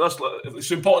club. First, it's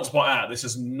important to point out this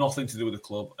has nothing to do with the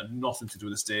club and nothing to do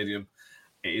with the stadium.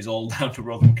 it is all down to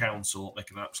Rotherham Council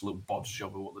making an absolute bod's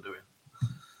job of what they're doing.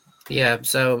 Yeah,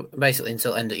 so basically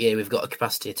until end of the year we've got a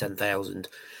capacity of 10,000.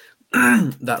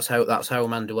 That's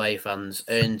home and away fans,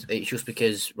 and it's just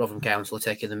because Rotherham Council are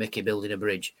taking the mickey building a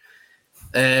bridge.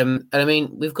 And I mean,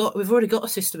 we've already got a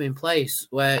system in place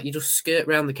where you just skirt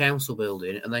around the council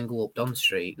building and then go up Don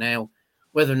Street. Now,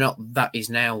 whether or not that is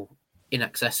now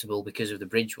inaccessible because of the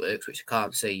bridge works, which I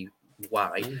can't see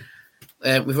why,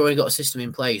 we've already got a system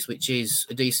in place which is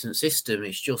a decent system.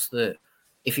 It's just that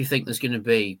if you think there's going to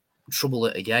be trouble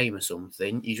at a game or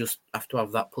something, you just have to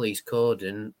have that police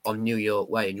cordon on New York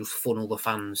Way and just funnel the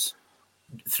fans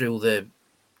through the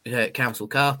council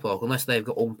car park, unless they've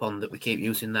got on that we keep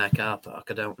using their car park.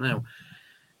 I don't know.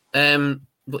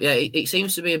 But yeah, it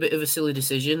seems to be a bit of a silly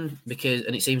decision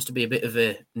and it seems to be a bit of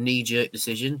a knee-jerk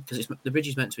decision because the bridge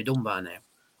is meant to be done by now.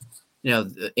 You know,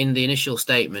 in the initial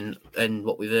statement and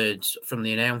what we've heard from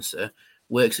the announcer,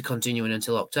 works are continuing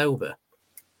until October.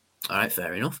 All right,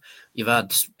 fair enough. You've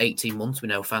had 18 months with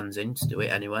no fans in to do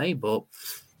it anyway, but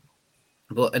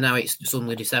now it's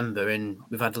suddenly December and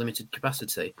we've had limited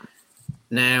capacity.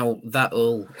 Now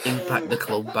that'll impact the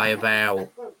club by about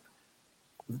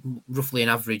roughly an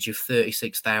average of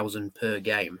 36,000 per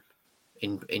game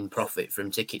in profit from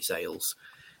ticket sales,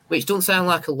 which doesn't sound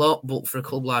like a lot, but for a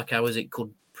club like ours, it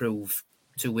could prove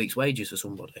 2 weeks' wages for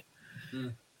somebody,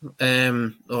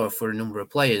 or for a number of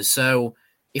players. So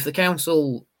if the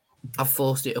council have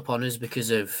forced it upon us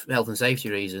because of health and safety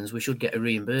reasons, we should get a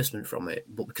reimbursement from it.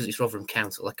 But because it's Rotherham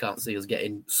Council, I can't see us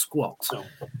getting squat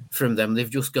from them. They've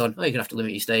just gone, you're going to have to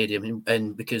limit your stadium.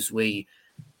 And because I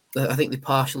think they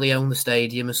partially own the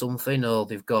stadium or something, or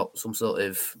they've got some sort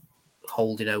of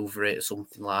holding over it or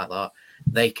something like that,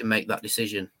 they can make that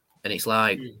decision. And it's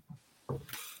like,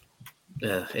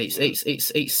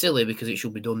 it's silly because it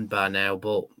should be done by now.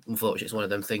 But unfortunately, it's one of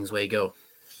them things where you go,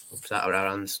 it's out of our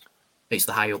hands. It's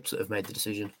the high-ups that have made the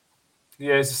decision.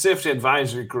 Yeah, it's a safety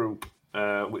advisory group,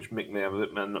 which Mick may have a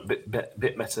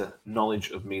bit better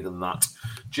knowledge of me than that.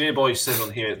 J-Boy says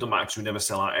on here, it doesn't matter because we never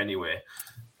sell out anyway.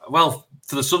 Well,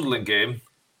 for the Sunderland game,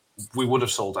 we would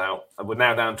have sold out. We're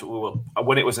now down to,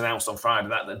 when it was announced on Friday,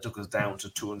 that then took us down to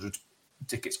 200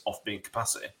 tickets off being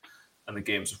capacity. And the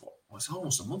game's it's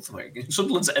almost a month away.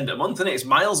 Sunderland's at the end of the month, isn't it? It's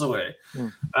miles away.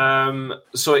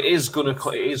 So it is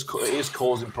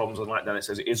causing problems. And like Dennis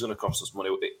says, it is going to cost us money.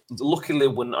 Luckily,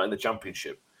 we're not in the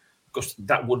Championship because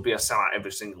that would be a sellout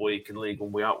every single week in League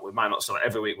One. We might not sell it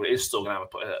every week, but it is still going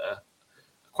to have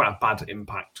quite a bad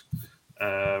impact.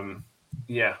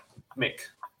 Yeah, Mick,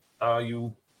 are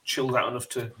you chilled out enough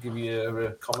to give you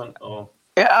a comment? Or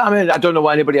yeah, I mean, I don't know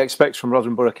what anybody expects from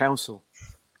Rotherham Borough Council.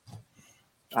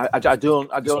 I don't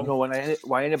know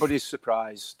why anybody's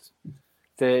surprised.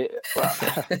 I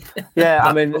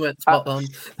mean,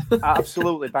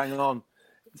 absolutely bang on.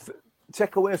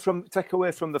 Take away from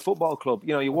the football club.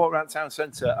 You know, you walk around town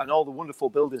centre and all the wonderful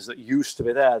buildings that used to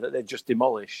be there that they've just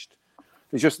demolished.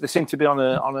 They seem to be on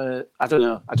a. I don't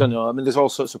know. I mean, there's all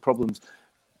sorts of problems,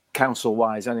 council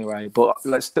wise anyway. But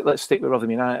let's stick with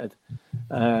Rotherham United.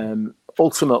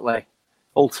 Ultimately,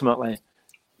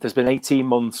 there's been 18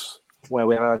 months where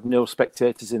we had no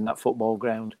spectators in that football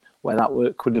ground, where that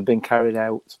work could have been carried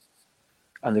out.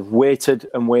 And they've waited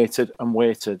and waited and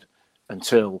waited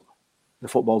until the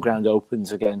football ground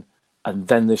opens again, and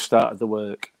then they've started the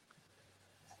work.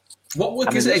 What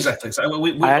work is it exactly? So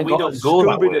we don't go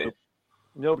that way.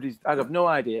 I have no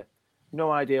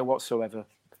idea whatsoever.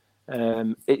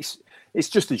 It's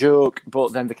just a joke,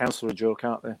 but then the council are a joke,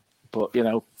 aren't they? But, you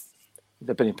know,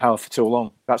 they've been in power for too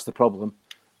long. That's the problem.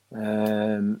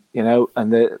 You know,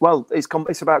 and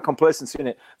it's about complacency, isn't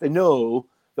it? They know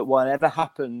that whatever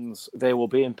happens, they will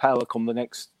be in power come the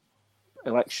next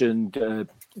election,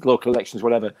 local elections,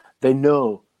 whatever. They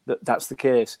know that that's the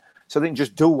case, so they can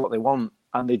just do what they want,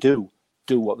 and they do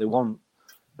what they want.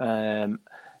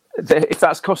 If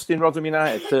that's costing Rotherham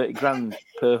United 30 grand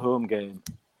per home game,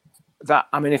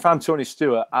 if I'm Tony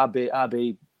Stewart, I'd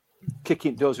be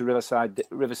kicking doors of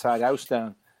Riverside House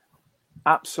down,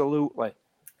 absolutely.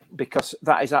 Because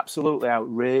that is absolutely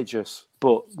outrageous.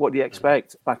 But what do you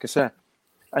expect? Like I said,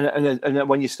 and then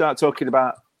when you start talking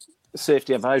about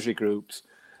safety advisory groups,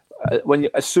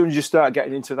 as soon as you start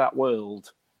getting into that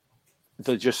world,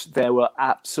 they were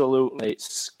absolutely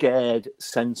scared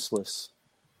senseless.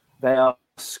 They are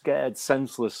scared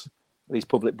senseless, these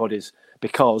public bodies,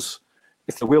 because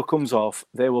if the wheel comes off,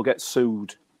 they will get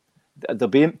sued. They'll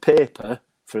be in paper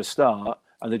for a start,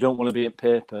 and they don't want to be in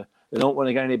paper. They don't want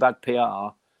to get any bad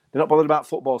PR. They're not bothered about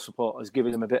football supporters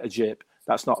giving them a bit of jip.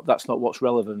 That's not what's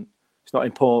relevant. It's not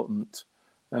important.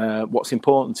 What's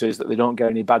important is that they don't get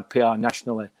any bad PR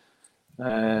nationally.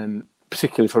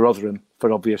 particularly for Rotherham,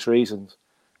 for obvious reasons.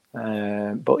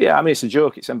 But yeah, I mean, it's a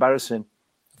joke. It's embarrassing.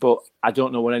 But I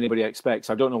don't know what anybody expects.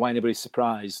 I don't know why anybody's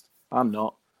surprised. I'm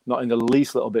not in the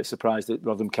least little bit surprised that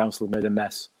Rotherham Council have made a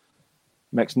mess.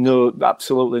 Makes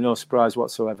absolutely no surprise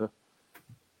whatsoever.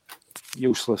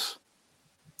 Useless.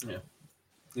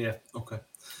 Yeah. Okay.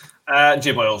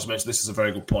 J-Boy also mentioned this is a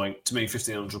very good point. To me,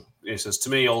 1,500. He says to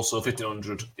me also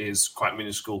 1,500 is quite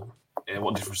minuscule.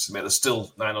 What difference does it make? There's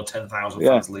still 9,000 or 10,000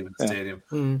 fans leaving the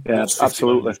stadium. Yeah,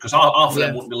 absolutely. Because half of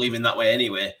them wouldn't be leaving that way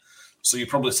anyway. So you're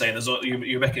probably saying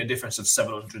you're making a difference of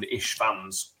 700-ish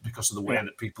fans because of the way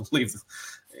that people leave.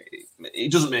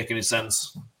 It doesn't make any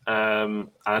sense. I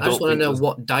just want to know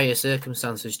what dire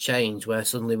circumstances change where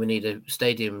suddenly we need a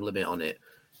stadium limit on it.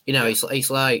 You know, it's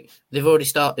like they've already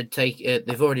started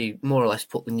they've already more or less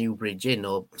put the new bridge in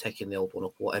or taking the old one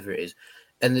up, whatever it is.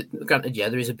 And granted,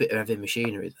 there is a bit of heavy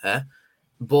machinery there,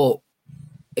 but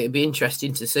it'd be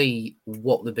interesting to see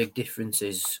what the big difference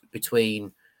is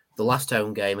between the last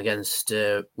home game against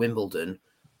Wimbledon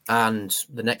and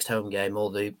the next home game or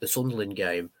the Sunderland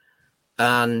game.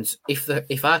 And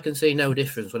if I can see no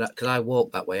difference, because I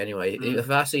walk that way anyway, if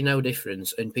I see no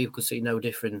difference and people can see no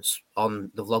difference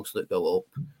on the vlogs that go up,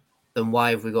 then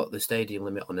why have we got the stadium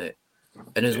limit on it?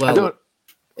 And as well,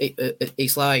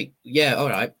 it's like, yeah, all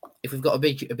right. If we've got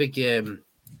a big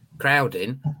crowd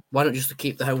in, why not just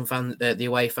keep the home fan, the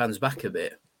away fans back a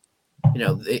bit? You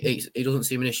know, it doesn't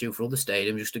seem an issue for other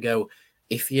stadiums just to go.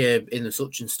 If you're in the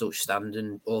such and such stand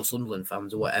or Sunderland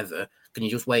fans or whatever, can you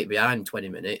just wait behind 20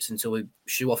 minutes until we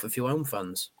shoo off a few home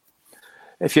fans?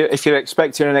 If you're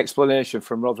expecting an explanation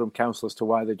from Rotherham Council as to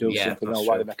why they do something or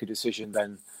why they make a decision,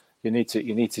 then you need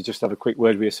to just have a quick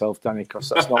word with yourself, Danny, because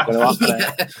that's not going to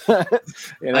happen.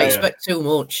 You know? I expect too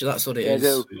much. That's what it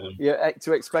is. Yeah,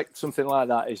 to expect something like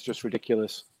that is just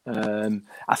ridiculous.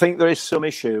 I think there is some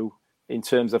issue in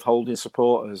terms of holding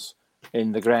supporters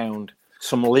in the ground.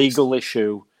 Some legal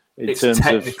issue in terms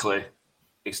of...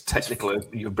 It's technically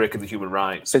you're breaking the human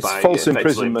rights. It's by false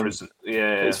imprisonment.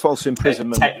 It's false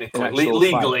imprisonment. Technically,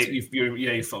 legally,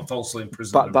 you're falsely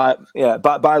imprisoned.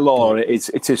 By law, it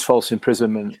is false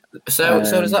imprisonment. So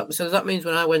does that mean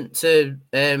when I went to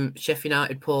Sheffield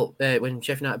United when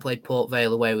Sheffield United played Port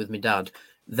Vale away with my dad,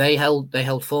 they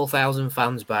held 4,000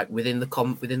 fans back within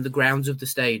the grounds of the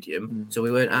stadium, so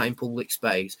we weren't out in public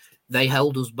space. They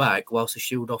held us back whilst they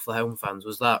shooed off the home fans.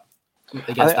 Was that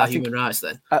against our human rights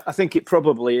then? I think it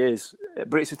probably is,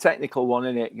 but it's a technical one,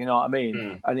 isn't it? You know what I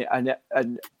mean?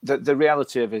 And the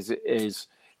reality of it is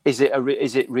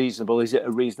it reasonable? Is it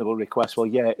a reasonable request? Well,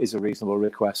 yeah, it is a reasonable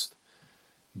request,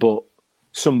 but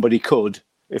somebody could,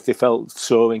 if they felt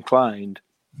so inclined,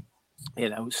 you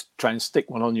know, try and stick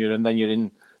one on you, and then you're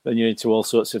into all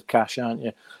sorts of cash, aren't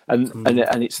you? And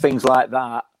it's things like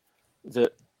that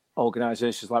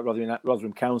organisations like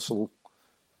Rotherham Council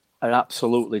are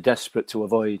absolutely desperate to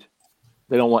avoid.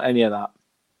 They don't want any of that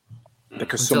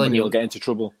because somebody will get into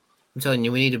trouble. I'm telling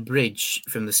you, we need a bridge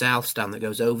from the south stand that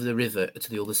goes over the river to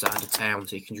the other side of town,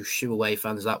 so you can just shoo away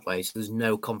fans that way. So there's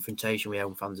no confrontation with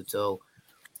home fans at all.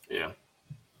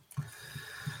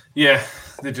 Yeah,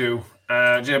 they do.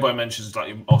 J-Boy mentions, like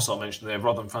you also mentioned there,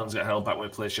 Rotherham fans get held back when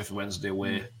we play Sheffield Wednesday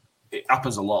away. It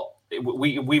happens a lot.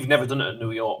 We've never done it at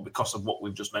New York because of what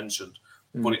we've just mentioned,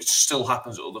 but it still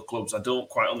happens at other clubs. I don't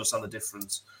quite understand the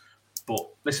difference, but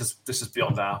this is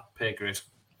beyond our pay grade,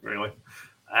 really.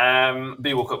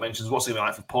 B. Wokup mentions what's it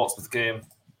like for Portsmouth game.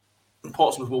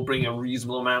 Portsmouth will bring a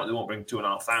reasonable amount. They won't bring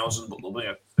 2,500, but they'll bring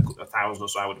a 1,000 or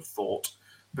so, I would have thought,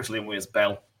 especially in Wales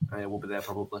Bell. We'll be there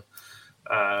probably.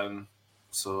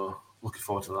 So looking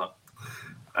forward to that.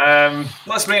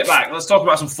 Let's bring it back. Let's talk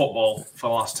about some football for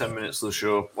the last 10 minutes of the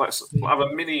show. Let's have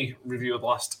a mini review of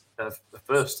the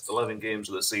first 11 games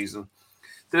of the season.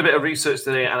 Did a bit of research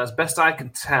today, and as best I can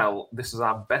tell, this is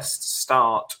our best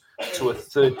start to a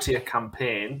third-tier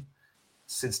campaign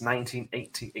since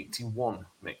 1980-81,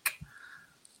 Mick.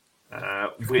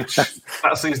 Which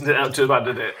that season didn't have too bad,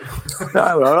 did it?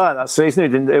 No, all right. That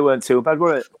season it weren't too bad,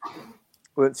 were it?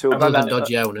 Weren't too bad. A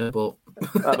dodgy owner, but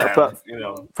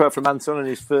apart from Anton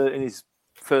in his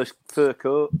first fur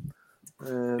coat.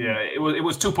 It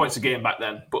was 2 points a game back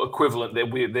then, but equivalent.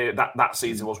 That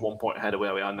season was 1 point ahead of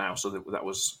where we are now, so that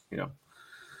was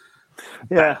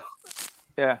Yeah.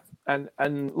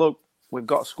 And look, we've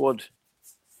got a squad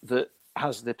that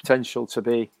has the potential to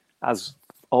be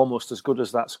almost as good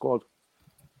as that squad.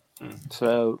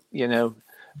 So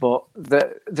but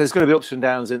there's going to be ups and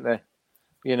downs, isn't there?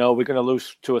 We're going to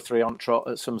lose 2 or 3 on trot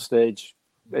at some stage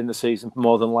in the season,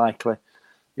 more than likely.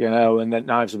 And then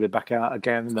Knives will be back out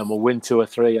again, and then we'll win 2 or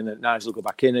 3, and then Knives will go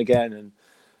back in again, and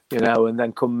and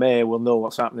then come May we'll know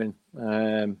what's happening.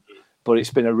 but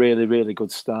it's been a really, really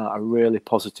good start, a really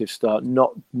positive start.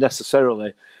 Not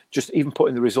necessarily just even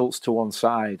putting the results to one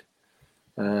side,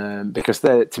 because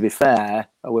to be fair,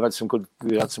 we've had some good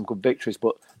victories,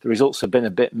 but the results have been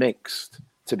a bit mixed.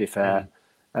 To be fair,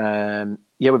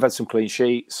 we've had some clean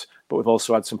sheets, but we've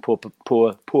also had some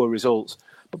poor results.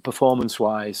 But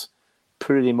performance-wise,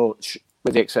 pretty much,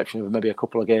 with the exception of maybe a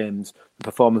couple of games, the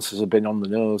performances have been on the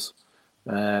nose.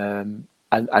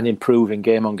 And improving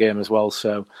game on game as well.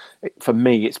 So for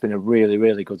me, it's been a really,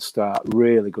 really good start.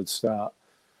 Really good start.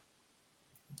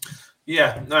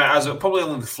 Yeah, no, as probably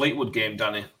only the Fleetwood game,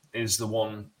 Danny, is the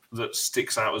one that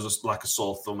sticks out as like a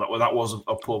sore thumb. That wasn't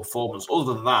a poor performance.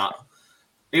 Other than that,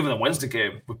 even the Wednesday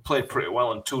game, we played pretty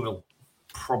well, and 2-0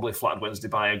 probably flattered Wednesday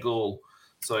by a goal.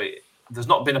 So there's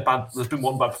been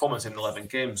one bad performance in 11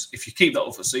 games. If you keep that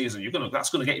up for the season, that's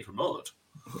going to get you promoted.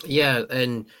 Yeah,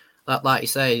 and like you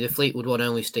say, the Fleetwood one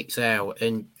only sticks out,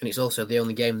 and it's also the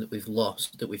only game that we've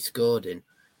lost that we've scored in,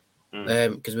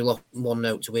 because we lost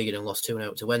 1-0 to Wigan and lost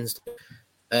 2-0 to Wednesday.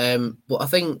 But I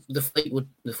think the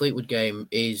Fleetwood game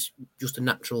is just a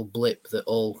natural blip that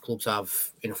all clubs have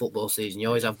in a football season. You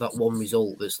always have that one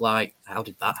result that's like, how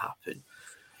did that happen?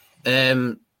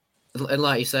 And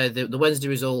like you say, the Wednesday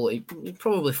result, it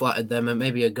probably flattered them, and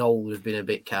maybe a goal would have been a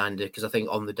bit kinder, because I think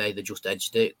on the day they just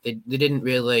edged it. They didn't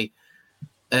really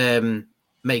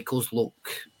make us look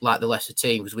like the lesser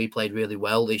team, because we played really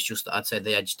well. It's just that I'd say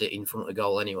they edged it in front of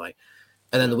goal anyway.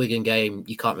 And then the Wigan game,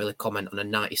 you can't really comment on a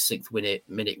 96th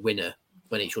minute winner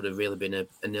when it should have really been a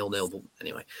 0-0. But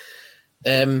anyway,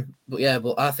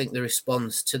 but I think the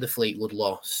response to the Fleetwood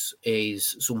loss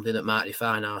is something that might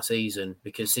define our season,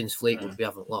 because since Fleetwood we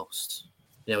haven't lost.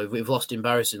 You know, we've lost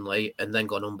embarrassingly and then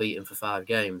gone unbeaten for 5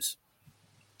 games.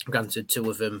 Granted, 2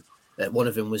 of them, one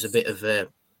of them was a bit of a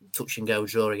touch and go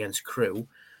draw against Crewe,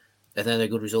 and then a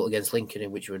good result against Lincoln,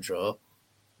 in which were a draw.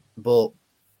 But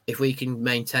if we can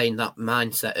maintain that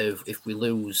mindset of, if we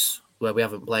lose where we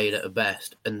haven't played at our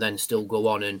best, and then still go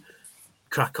on and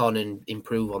crack on and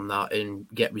improve on that and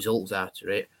get results out of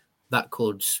it, that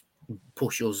could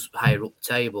push us higher up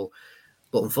the table.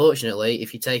 But unfortunately,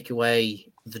 if you take away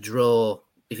the draw,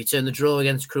 if you turn the draw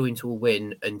against Crewe into a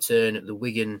win and turn the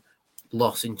Wigan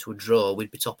loss into a draw,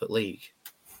 we'd be top at league.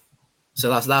 So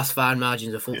that's fine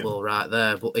margins of football right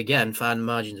there. But again, fine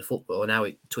margins of football, and how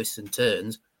it twists and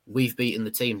turns, we've beaten the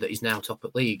team that is now top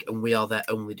at league, and we are their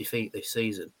only defeat this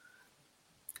season.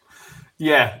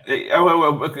 Yeah,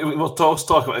 we'll talk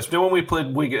about this. You know, when we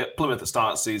played Wigan at Plymouth at the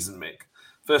start of the season, Mick,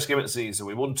 first game of the season,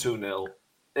 we won 2-0.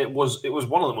 It was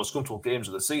one of the most comfortable games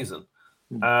of the season.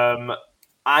 I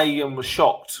am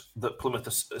shocked that Plymouth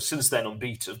are since then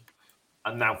unbeaten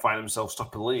and now find themselves top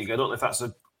of the league. I don't know if that's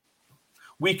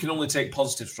we can only take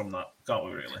positives from that, can't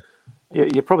we, really? Yeah,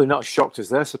 you're probably not as shocked as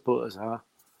their supporters are.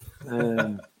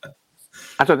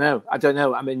 I don't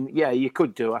know. I mean, yeah, you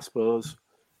could do, I suppose.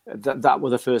 That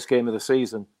was the first game of the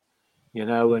season, you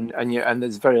know, and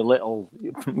there's very little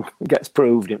gets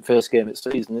proved in first game of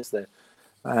the season, is there?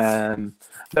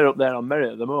 They're up there on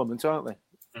merit at the moment, aren't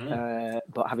they?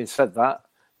 But having said that,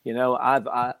 you know,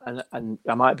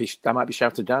 I might be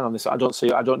shouted down on this. I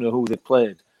don't know who they've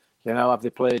played. You know, have they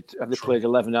played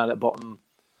 11 out of the bottom,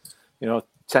 you know,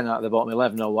 10 out of the bottom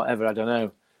 11 or whatever? I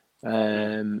don't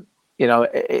know. You know,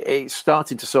 it's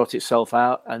starting to sort itself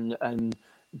out, and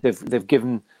they've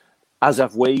given, as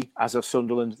have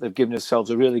Sunderland, they've given themselves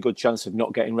a really good chance of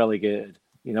not getting relegated.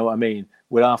 You know what I mean?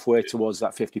 We're halfway towards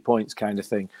that 50 points kind of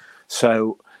thing.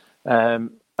 So,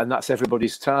 and that's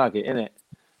everybody's target, isn't it?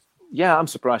 Yeah, I'm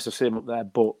surprised to see them up there,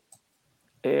 but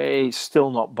it's still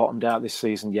not bottomed out this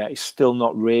season yet. It's still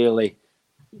not really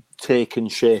taken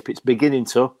shape. It's beginning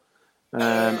to,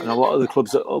 and a lot of the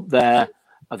clubs that are up there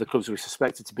are the clubs we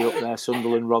suspected to be up there: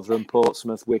 Sunderland, Rotherham,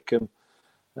 Portsmouth, Wycombe.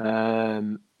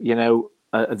 You know,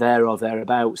 are there or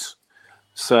thereabouts.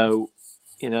 So,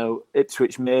 you know,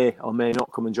 Ipswich may or may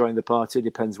not come and join the party.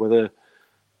 Depends whether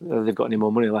they've got any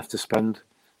more money left to spend.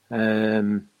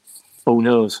 Who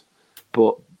knows?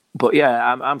 But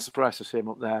yeah, I'm surprised to see him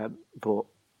up there. But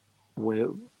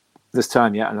there's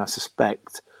time yet, and I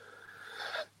suspect,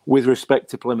 with respect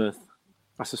to Plymouth,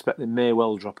 I suspect they may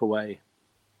well drop away,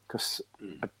 because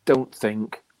I don't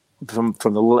think, from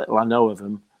the little I know of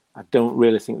them, I don't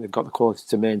really think they've got the quality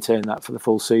to maintain that for the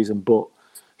full season. But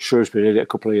Shrewsbury did it a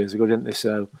couple of years ago, didn't they?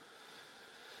 So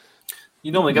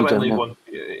you normally get in League One.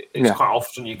 It's quite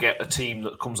often you get a team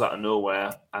that comes out of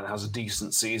nowhere and has a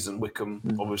decent season.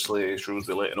 Wycombe, obviously,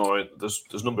 Shrewsbury, Leyton Orient. There's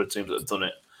a number of teams that have done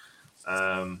it.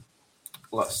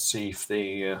 Let's see if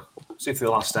they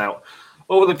last out.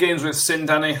 Over the games with Sin,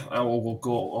 Danny, we'll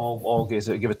go all games.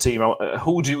 Give a team out.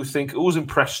 Who do you think? Who's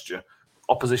impressed you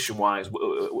opposition-wise, it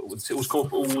was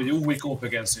who we come up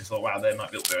against. You thought, wow, they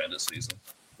might be up there in the season.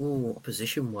 Oh,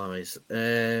 opposition-wise,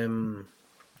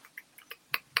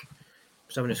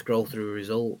 just having to scroll through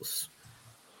results.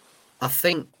 I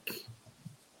think,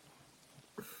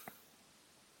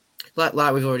 like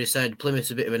we've already said,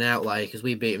 Plymouth's a bit of an outlier because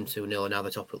we beat them 2-0 and now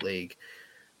they're top of the league.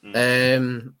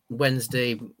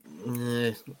 Wednesday,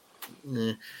 you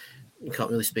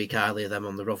can't really speak highly of them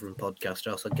on the Rotherham podcast,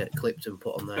 or else I'd get clipped and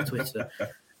put on their Twitter.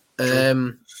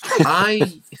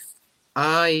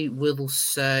 I will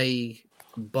say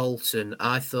Bolton.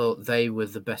 I thought they were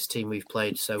the best team we've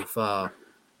played so far,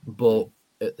 but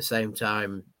at the same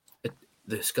time,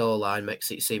 the scoreline makes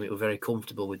it seem it were very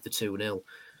comfortable with the 2-0.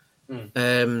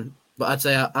 But I'd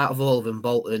say out of all of them,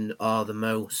 Bolton are the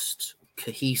most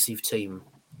cohesive team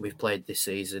we've played this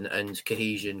season, and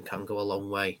cohesion can go a long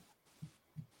way.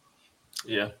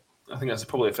 Yeah, I think that's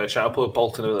probably a fair shout. I'll put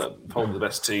Bolton are probably the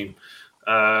best team.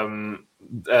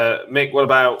 Mick, what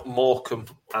about Morecambe?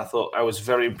 I thought I was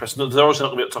very impressed. They're obviously not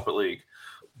going to be at top of the league,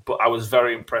 but I was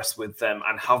very impressed with them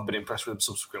and have been impressed with them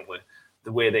subsequently.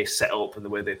 The way they set up and the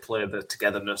way they play, the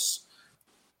togetherness.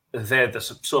 They're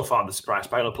so far the surprise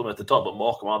package. I know Plymouth at the top, but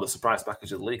Morecambe are the surprise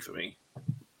package of the league for me.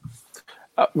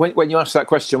 When you asked that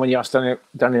question, when you asked Danny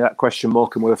that question,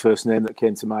 Morecambe were the first name that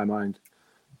came to my mind.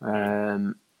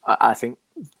 I think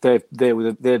they've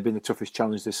been the toughest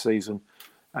challenge this season.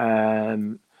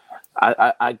 I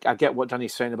get what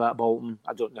Danny's saying about Bolton.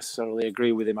 I don't necessarily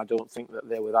agree with him. I don't think that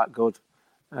they were that good.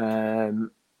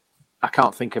 I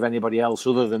can't think of anybody else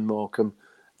other than Morecambe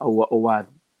who I've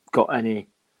got any,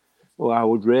 who I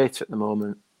would rate at the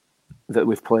moment that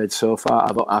we've played so far.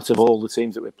 Out of all the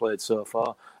teams that we've played so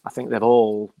far, I think they've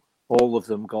all of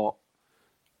them got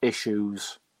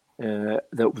issues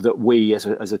that we as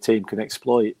a team can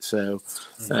exploit. So,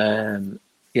 I've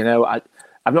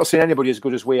not seen anybody as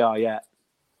good as we are yet.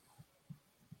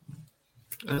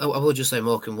 I will just say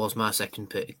Morecambe was my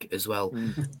second pick as well.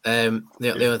 The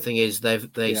only thing is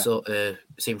they sort of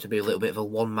seem to be a little bit of a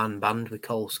one-man band with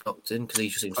Cole Stockton because he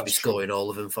just seems to be scoring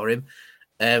all of them for him.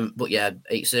 But yeah,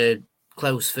 it's a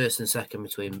close first and second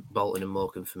between Bolton and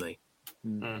Morecambe for me.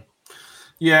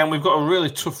 Yeah, and we've got a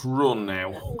really tough run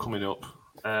now coming up.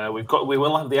 We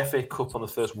will have the FA Cup on the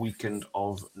first weekend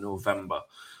of November.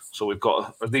 So we've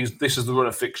got this is the run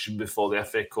of fixture before the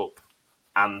FA Cup.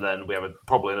 And then we have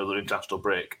probably another international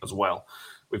break as well.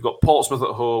 We've got Portsmouth at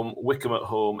home, Wickham at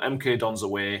home, MK Dons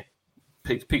away,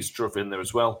 Peterborough in there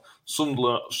as well,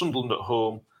 Sunderland at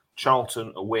home,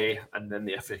 Charlton away, and then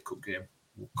the FA Cup game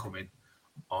will come in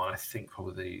on, I think,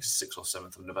 probably the 6th or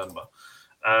 7th of November.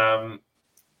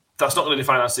 That's not going to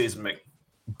define our season, Mick,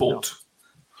 but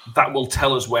that will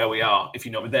tell us where we are. If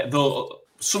you know,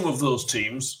 some of those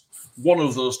teams, one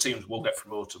of those teams will get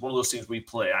promoted. One of those teams we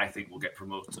play, I think, will get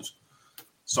promoted.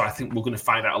 So I think we're going to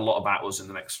find out a lot about us in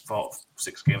the next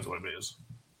 4-6 games, or whatever it is.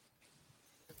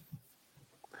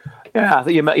 Yeah, I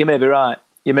think you may be right.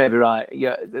 You may be right.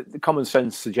 Yeah, the common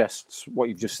sense suggests what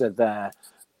you've just said there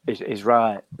is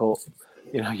right. But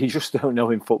you just don't know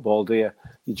in football, do you?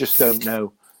 You just don't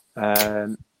know.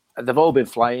 They've all been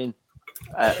flying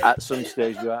at some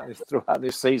stage throughout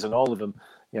this season. All of them.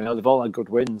 They've all had good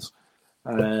wins.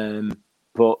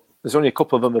 But there's only a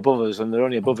couple of them above us, and they're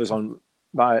only above us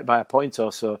by a point or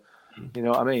so. You know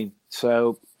what I mean?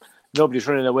 So nobody's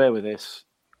running away with this.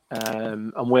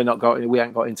 And we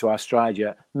haven't got into our stride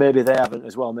yet. Maybe they haven't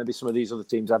as well. Maybe some of these other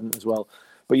teams haven't as well.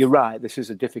 But you're right. This is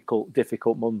a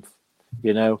difficult month.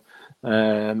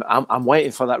 I'm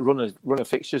waiting for that run of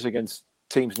fixtures against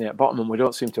teams near the bottom, and we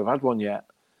don't seem to have had one yet.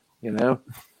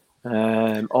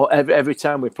 Or every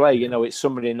time we play, it's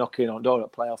somebody knocking on door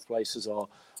at playoff places or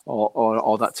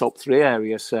that top 3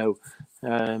 area. So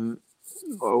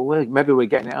maybe we're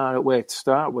getting it our way to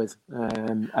start with,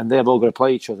 and they've all got to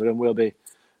play each other, and we'll be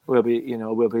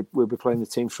playing the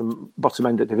teams from bottom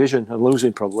end of division and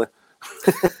losing probably.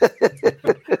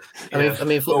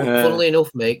 Funnily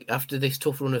enough, Mick, after this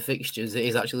tough run of fixtures, it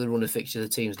is actually the run of fixtures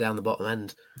of teams down the bottom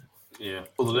end. Yeah,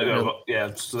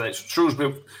 so the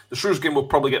Shrewsbury game will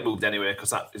probably get moved anyway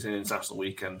because that is an international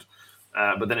weekend.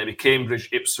 But then it'll be Cambridge,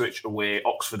 Ipswich away,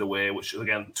 Oxford away, which is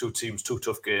again 2 teams, 2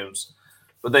 tough games.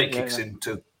 But then it kicks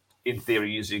into, in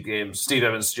theory, easier games. Steve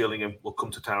Evans, Gillingham will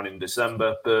come to town in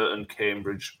December. Burton,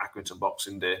 Cambridge, Accrington,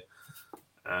 Boxing Day.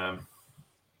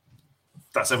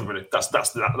 That's everybody. That's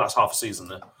half a season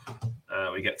there.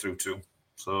 We get through to.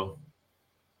 So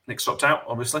Nick's dropped out,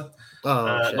 obviously.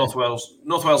 North Wales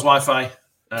Wi-Fi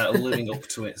living up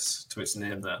to its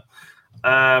name there.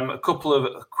 A couple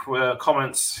of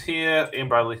comments here. Ian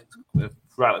Bradley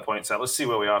rightly points out. Let's see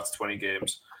where we are to 20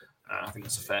 games. I think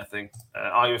that's a fair thing.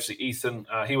 RUFC Ethan,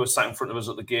 he was sat in front of us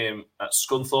at the game at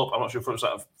Scunthorpe. I'm not sure if it was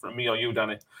sat in front of me or you,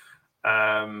 Danny.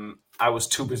 I was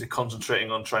too busy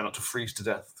concentrating on trying not to freeze to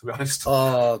death, to be honest.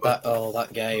 That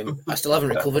game. I still haven't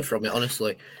recovered from it,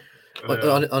 honestly.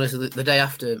 Honestly, the day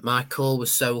after, my core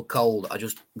was so cold, I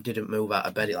just didn't move out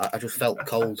of bed. I just felt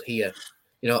cold here.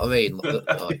 You know what I mean?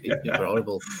 It's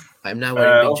horrible. I'm now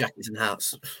wearing big jackets and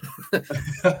hats.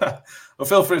 Well,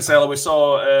 feel free to say hello. We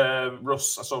saw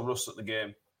Russ. I saw Russ at the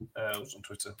game. It was on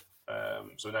Twitter.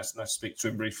 So nice to speak to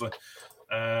him briefly.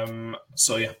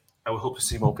 So yeah, I would hope to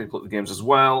see more people at the games as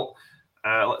well.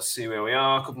 Let's see where we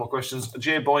are. A couple more questions.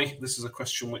 J Boy, this is a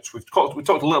question which we talked a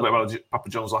little bit about Papa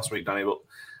John's last week, Danny, but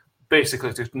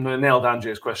basically to nail down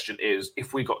Jay's question is: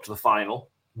 if we got to the final,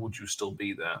 would you still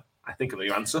be there? I think I know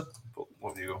your answer, but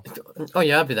what do you go? Oh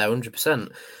yeah, I'd be there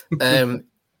 100%. And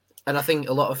I think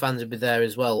a lot of fans would be there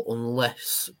as well,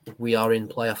 unless we are in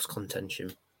playoffs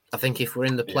contention. I think if we're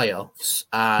in the playoffs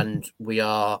and we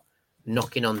are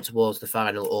knocking on towards the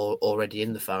final or already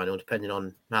in the final, depending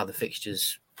on how the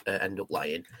fixtures end up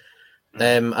lying,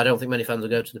 I don't think many fans will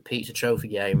go to the Pizza Trophy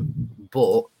game,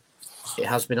 but it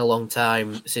has been a long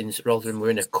time since Rotherham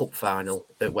were in a cup final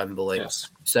at Wembley. Yes.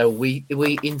 So we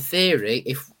in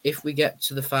theory, if we get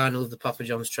to the final of the Papa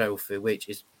John's Trophy, which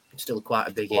is still quite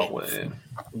a big if,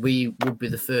 we would be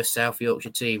the first South Yorkshire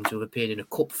team to have appeared in a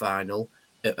cup final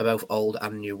at both Old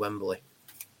and New Wembley.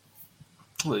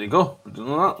 Well, there you go. I didn't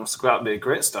know that. That'd be a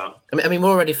great start. I mean, we're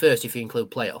already first if you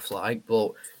include playoffs,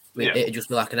 but it'd just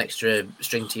be like an extra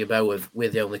string to your bow of we're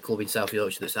the only club in South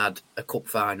Yorkshire that's had a cup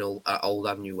final at Old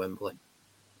and New Wembley.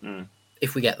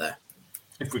 If we get there.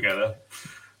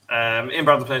 Ian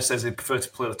Bradley Player says he'd prefer to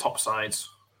play the top sides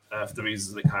for the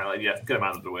reasons that highlighted. Yeah, get them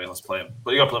out of the way, let's play them.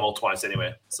 But you got to play them all twice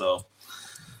anyway. So,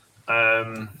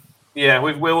 we're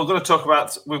going to talk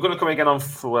about. We're going to come again on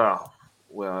for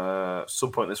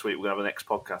some point this week. We're going to have a next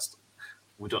podcast.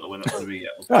 We don't know when it's going to be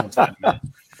yet. We'll come to that in a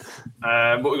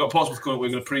minute. But we've got Portsmouth coming. We're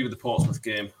going to preview the Portsmouth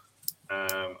game,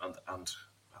 and let's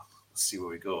see where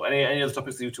we go. Any other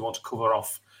topics that you two want to cover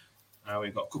off?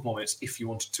 We've got a couple more minutes if you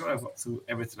wanted to. I've got through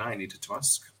everything I needed to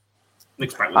ask.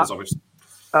 Nick's back with us, obviously.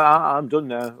 I'm done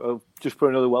now. I'll just put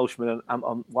another Welshman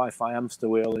on Wi-Fi hamster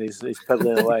wheel, and he's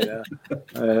pedaling away now.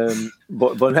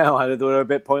 But now they're a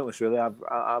bit pointless, really.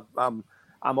 I'm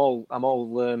all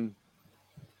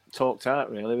talked out,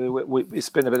 really. It's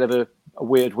been a bit of a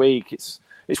weird week.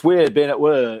 It's weird being at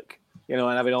work, and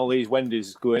having all these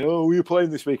Wendy's going, "Oh, we're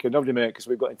playing this weekend." Nobody, mate, because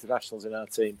we've got internationals in our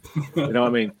team. You know what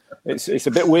I mean? It's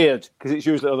a bit weird because it's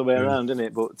usually the other way around, isn't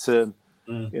it? But a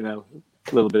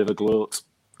little bit of a gloat,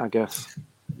 I guess.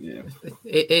 Yeah.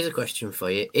 Here's a question for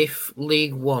you: if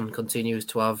League One continues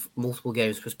to have multiple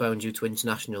games postponed due to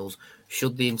internationals,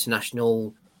 should the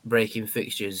international breaking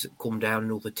fixtures come down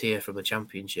another tier from the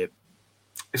Championship?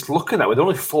 It's looking that way. There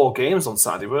were only 4 games on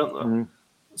Saturday, weren't there?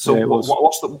 So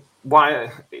what's the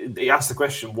why? He asked the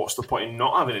question: what's the point in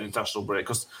not having an international break?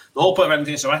 Because the whole point of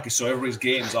ending so everybody's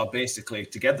games are basically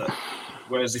together.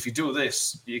 Whereas if you do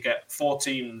this, you get 4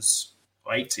 teams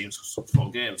or 8 teams, 4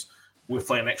 games. We're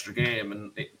playing an extra game,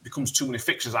 and it becomes too many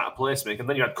fixtures out of place. And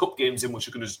then you had cup games in, which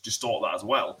are going to distort that as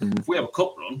well. If we have a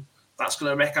cup run, that's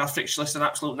going to make our fixture list an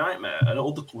absolute nightmare. And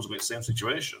other clubs will be in the same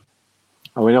situation.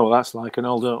 Oh, we know what that's like and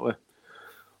all, don't we?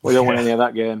 We don't want any of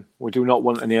that game. We do not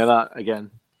want any of that again.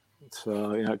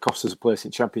 So, it costs us a place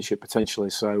in Championship potentially.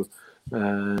 So,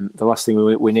 the last thing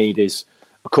we need is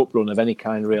a cup run of any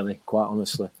kind, really, quite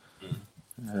honestly.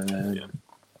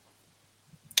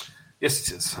 Yes,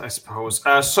 it is, I suppose.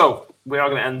 So, we are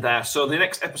going to end there. So, the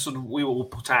next episode we will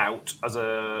put out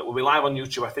will be live on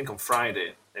YouTube, I think, on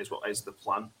Friday, is the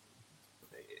plan,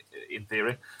 in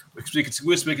theory. We're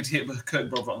speaking to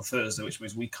Kirk Broadfoot on Thursday, which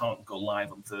means we can't go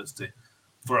live on Thursday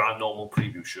for our normal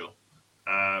preview show.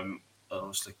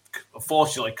 Honestly,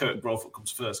 unfortunately, Kirk Broadfoot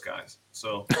comes first, guys.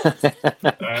 So,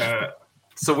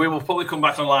 so we will probably come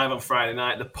back on live on Friday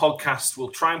night. The podcast, we'll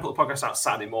try and put the podcast out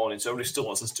Saturday morning, so everybody still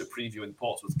wants us to preview in the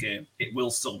Portsmouth game. It will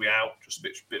still be out, just a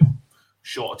bit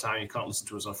shorter time. You can't listen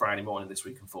to us on Friday morning this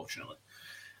week, unfortunately.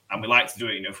 And we like to do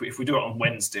it, if we do it on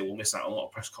Wednesday, we'll miss out on a lot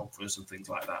of press conference and things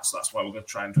like that. So that's why we're going to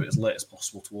try and do it as late as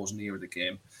possible towards nearer the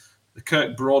game. The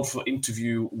Kirk Broadfoot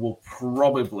interview will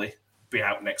probably be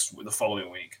out the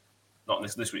following week. Not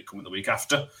this week, coming the week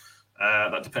after.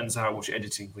 That depends how much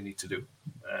editing we need to do.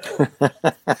 But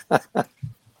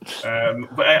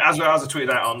as I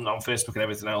tweeted out on Facebook and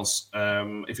everything else,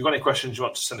 if you've got any questions you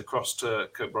want to send across to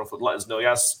Kirk Broadfoot, let us know. He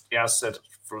has said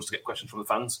for us to get questions from the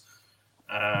fans,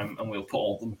 and we'll put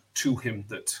all of them to him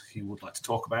that he would like to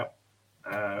talk about,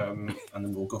 and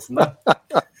then we'll go from there.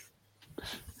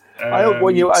 I hope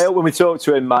when we talk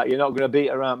to him, Matt, you're not going to beat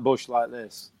around bush like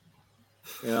this.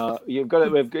 You know, you've got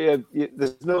to.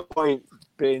 There's no point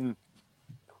being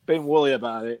woolly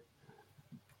about it.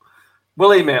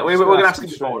 Willie, mate, we're going to ask him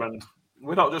beforehand.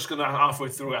 We're not just going to halfway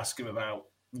through ask him about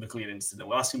the McLean incident.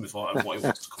 We'll ask him beforehand what he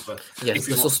wants to cover. Yes,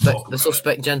 the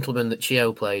suspect gentleman that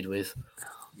Chio played with.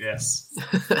 Yes.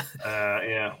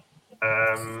 Yeah.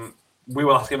 We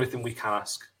will ask everything we can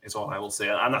ask, is all I will say.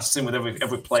 And that's the same with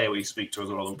every player we speak to as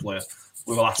a Rotherham player.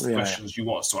 We will ask the questions you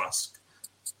want us to ask,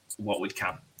 what we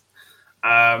can.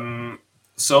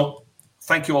 So,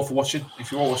 thank you all for watching.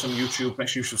 If you're all watching on YouTube, make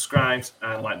sure you subscribe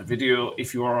and like the video.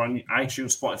 If you are on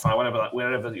iTunes, Spotify,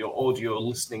 wherever your audio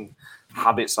listening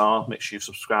habits are, make sure you've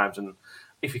subscribed. And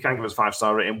if you can give us a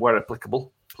 5-star rating where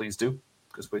applicable, please do,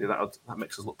 because we do that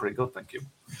makes us look pretty good. Thank you.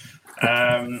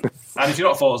 And if you're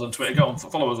not following us on Twitter, go and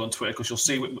follow us on Twitter, because you'll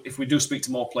see if we do speak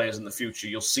to more players in the future,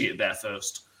 you'll see it there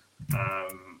first,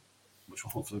 which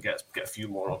will hopefully get a few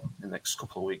more on in the next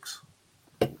couple of weeks.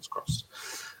 Fingers crossed.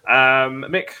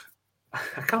 Mick,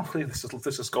 I can't believe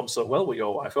this has gone so well with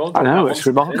your wife. I know, it's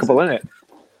remarkable, isn't it?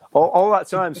 All that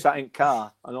time sat in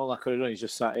car, and all I could have done is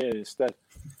just sat here instead.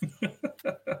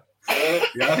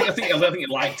 I think you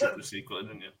liked it, the sequel,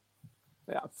 didn't you?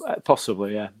 Yeah,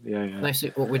 possibly, yeah.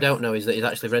 What we don't know is that he's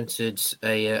actually rented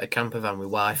a camper van with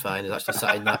Wi-Fi and he's actually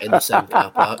sat in the same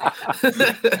car park.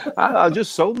 I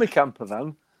just sold my camper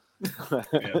van.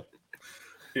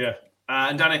 Yeah.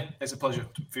 And Danny, it's a pleasure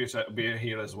for you to be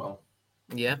here as well.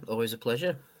 Yeah, always a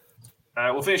pleasure.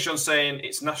 We'll finish on saying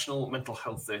it's National Mental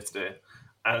Health Day today,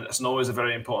 and it's always a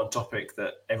very important topic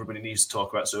that everybody needs to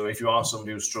talk about. So if you are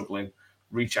somebody who's struggling,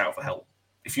 reach out for help.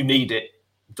 If you need it,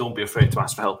 don't be afraid to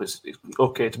ask for help. It's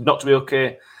okay not to be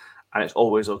okay, and it's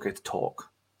always okay to talk.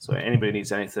 So anybody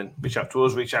needs anything, reach out to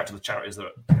us, reach out to the charities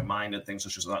that are Mind and things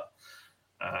such as that.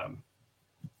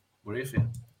 We're here for you.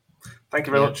 Thank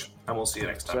you very much, and we'll see you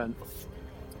next time.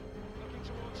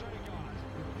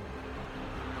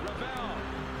 Ravel,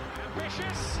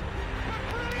 ambitious, but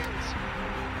brilliant.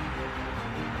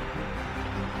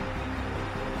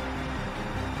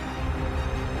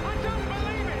 I don't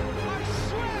believe it. I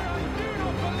swear I do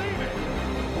not believe it.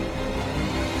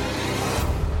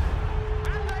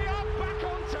 And they are back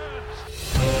on terms.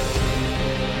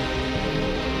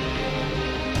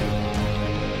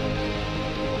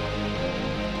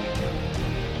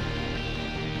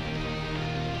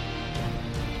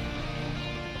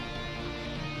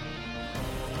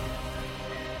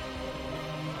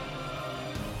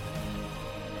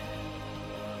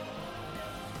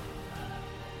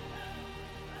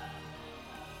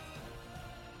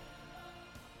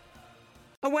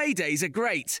 Away days are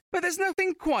great, but there's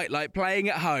nothing quite like playing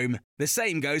at home. The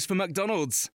same goes for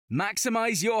McDonald's.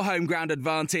 Maximise your home ground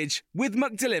advantage with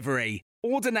McDelivery.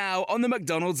 Order now on the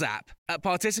McDonald's app. At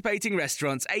participating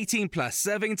restaurants, 18 plus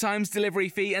serving times, delivery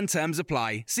fee and terms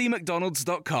apply. See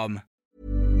mcdonalds.com.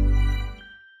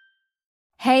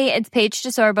 Hey, it's Paige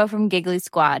DeSorbo from Giggly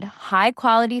Squad. High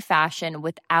quality fashion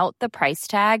without the price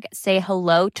tag. Say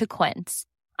hello to Quince.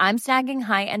 I'm snagging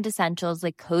high-end essentials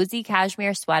like cozy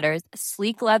cashmere sweaters,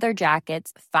 sleek leather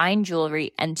jackets, fine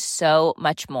jewelry, and so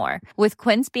much more. With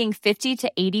Quince being 50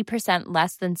 to 80%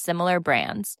 less than similar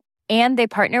brands. And they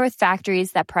partner with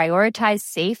factories that prioritize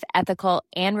safe, ethical,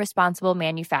 and responsible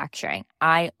manufacturing.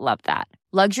 I love that.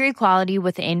 Luxury quality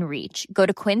within reach. Go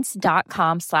to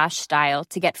quince.com/style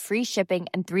to get free shipping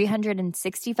and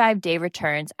 365-day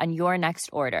returns on your next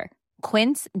order.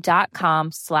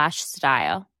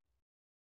 Quince.com/style.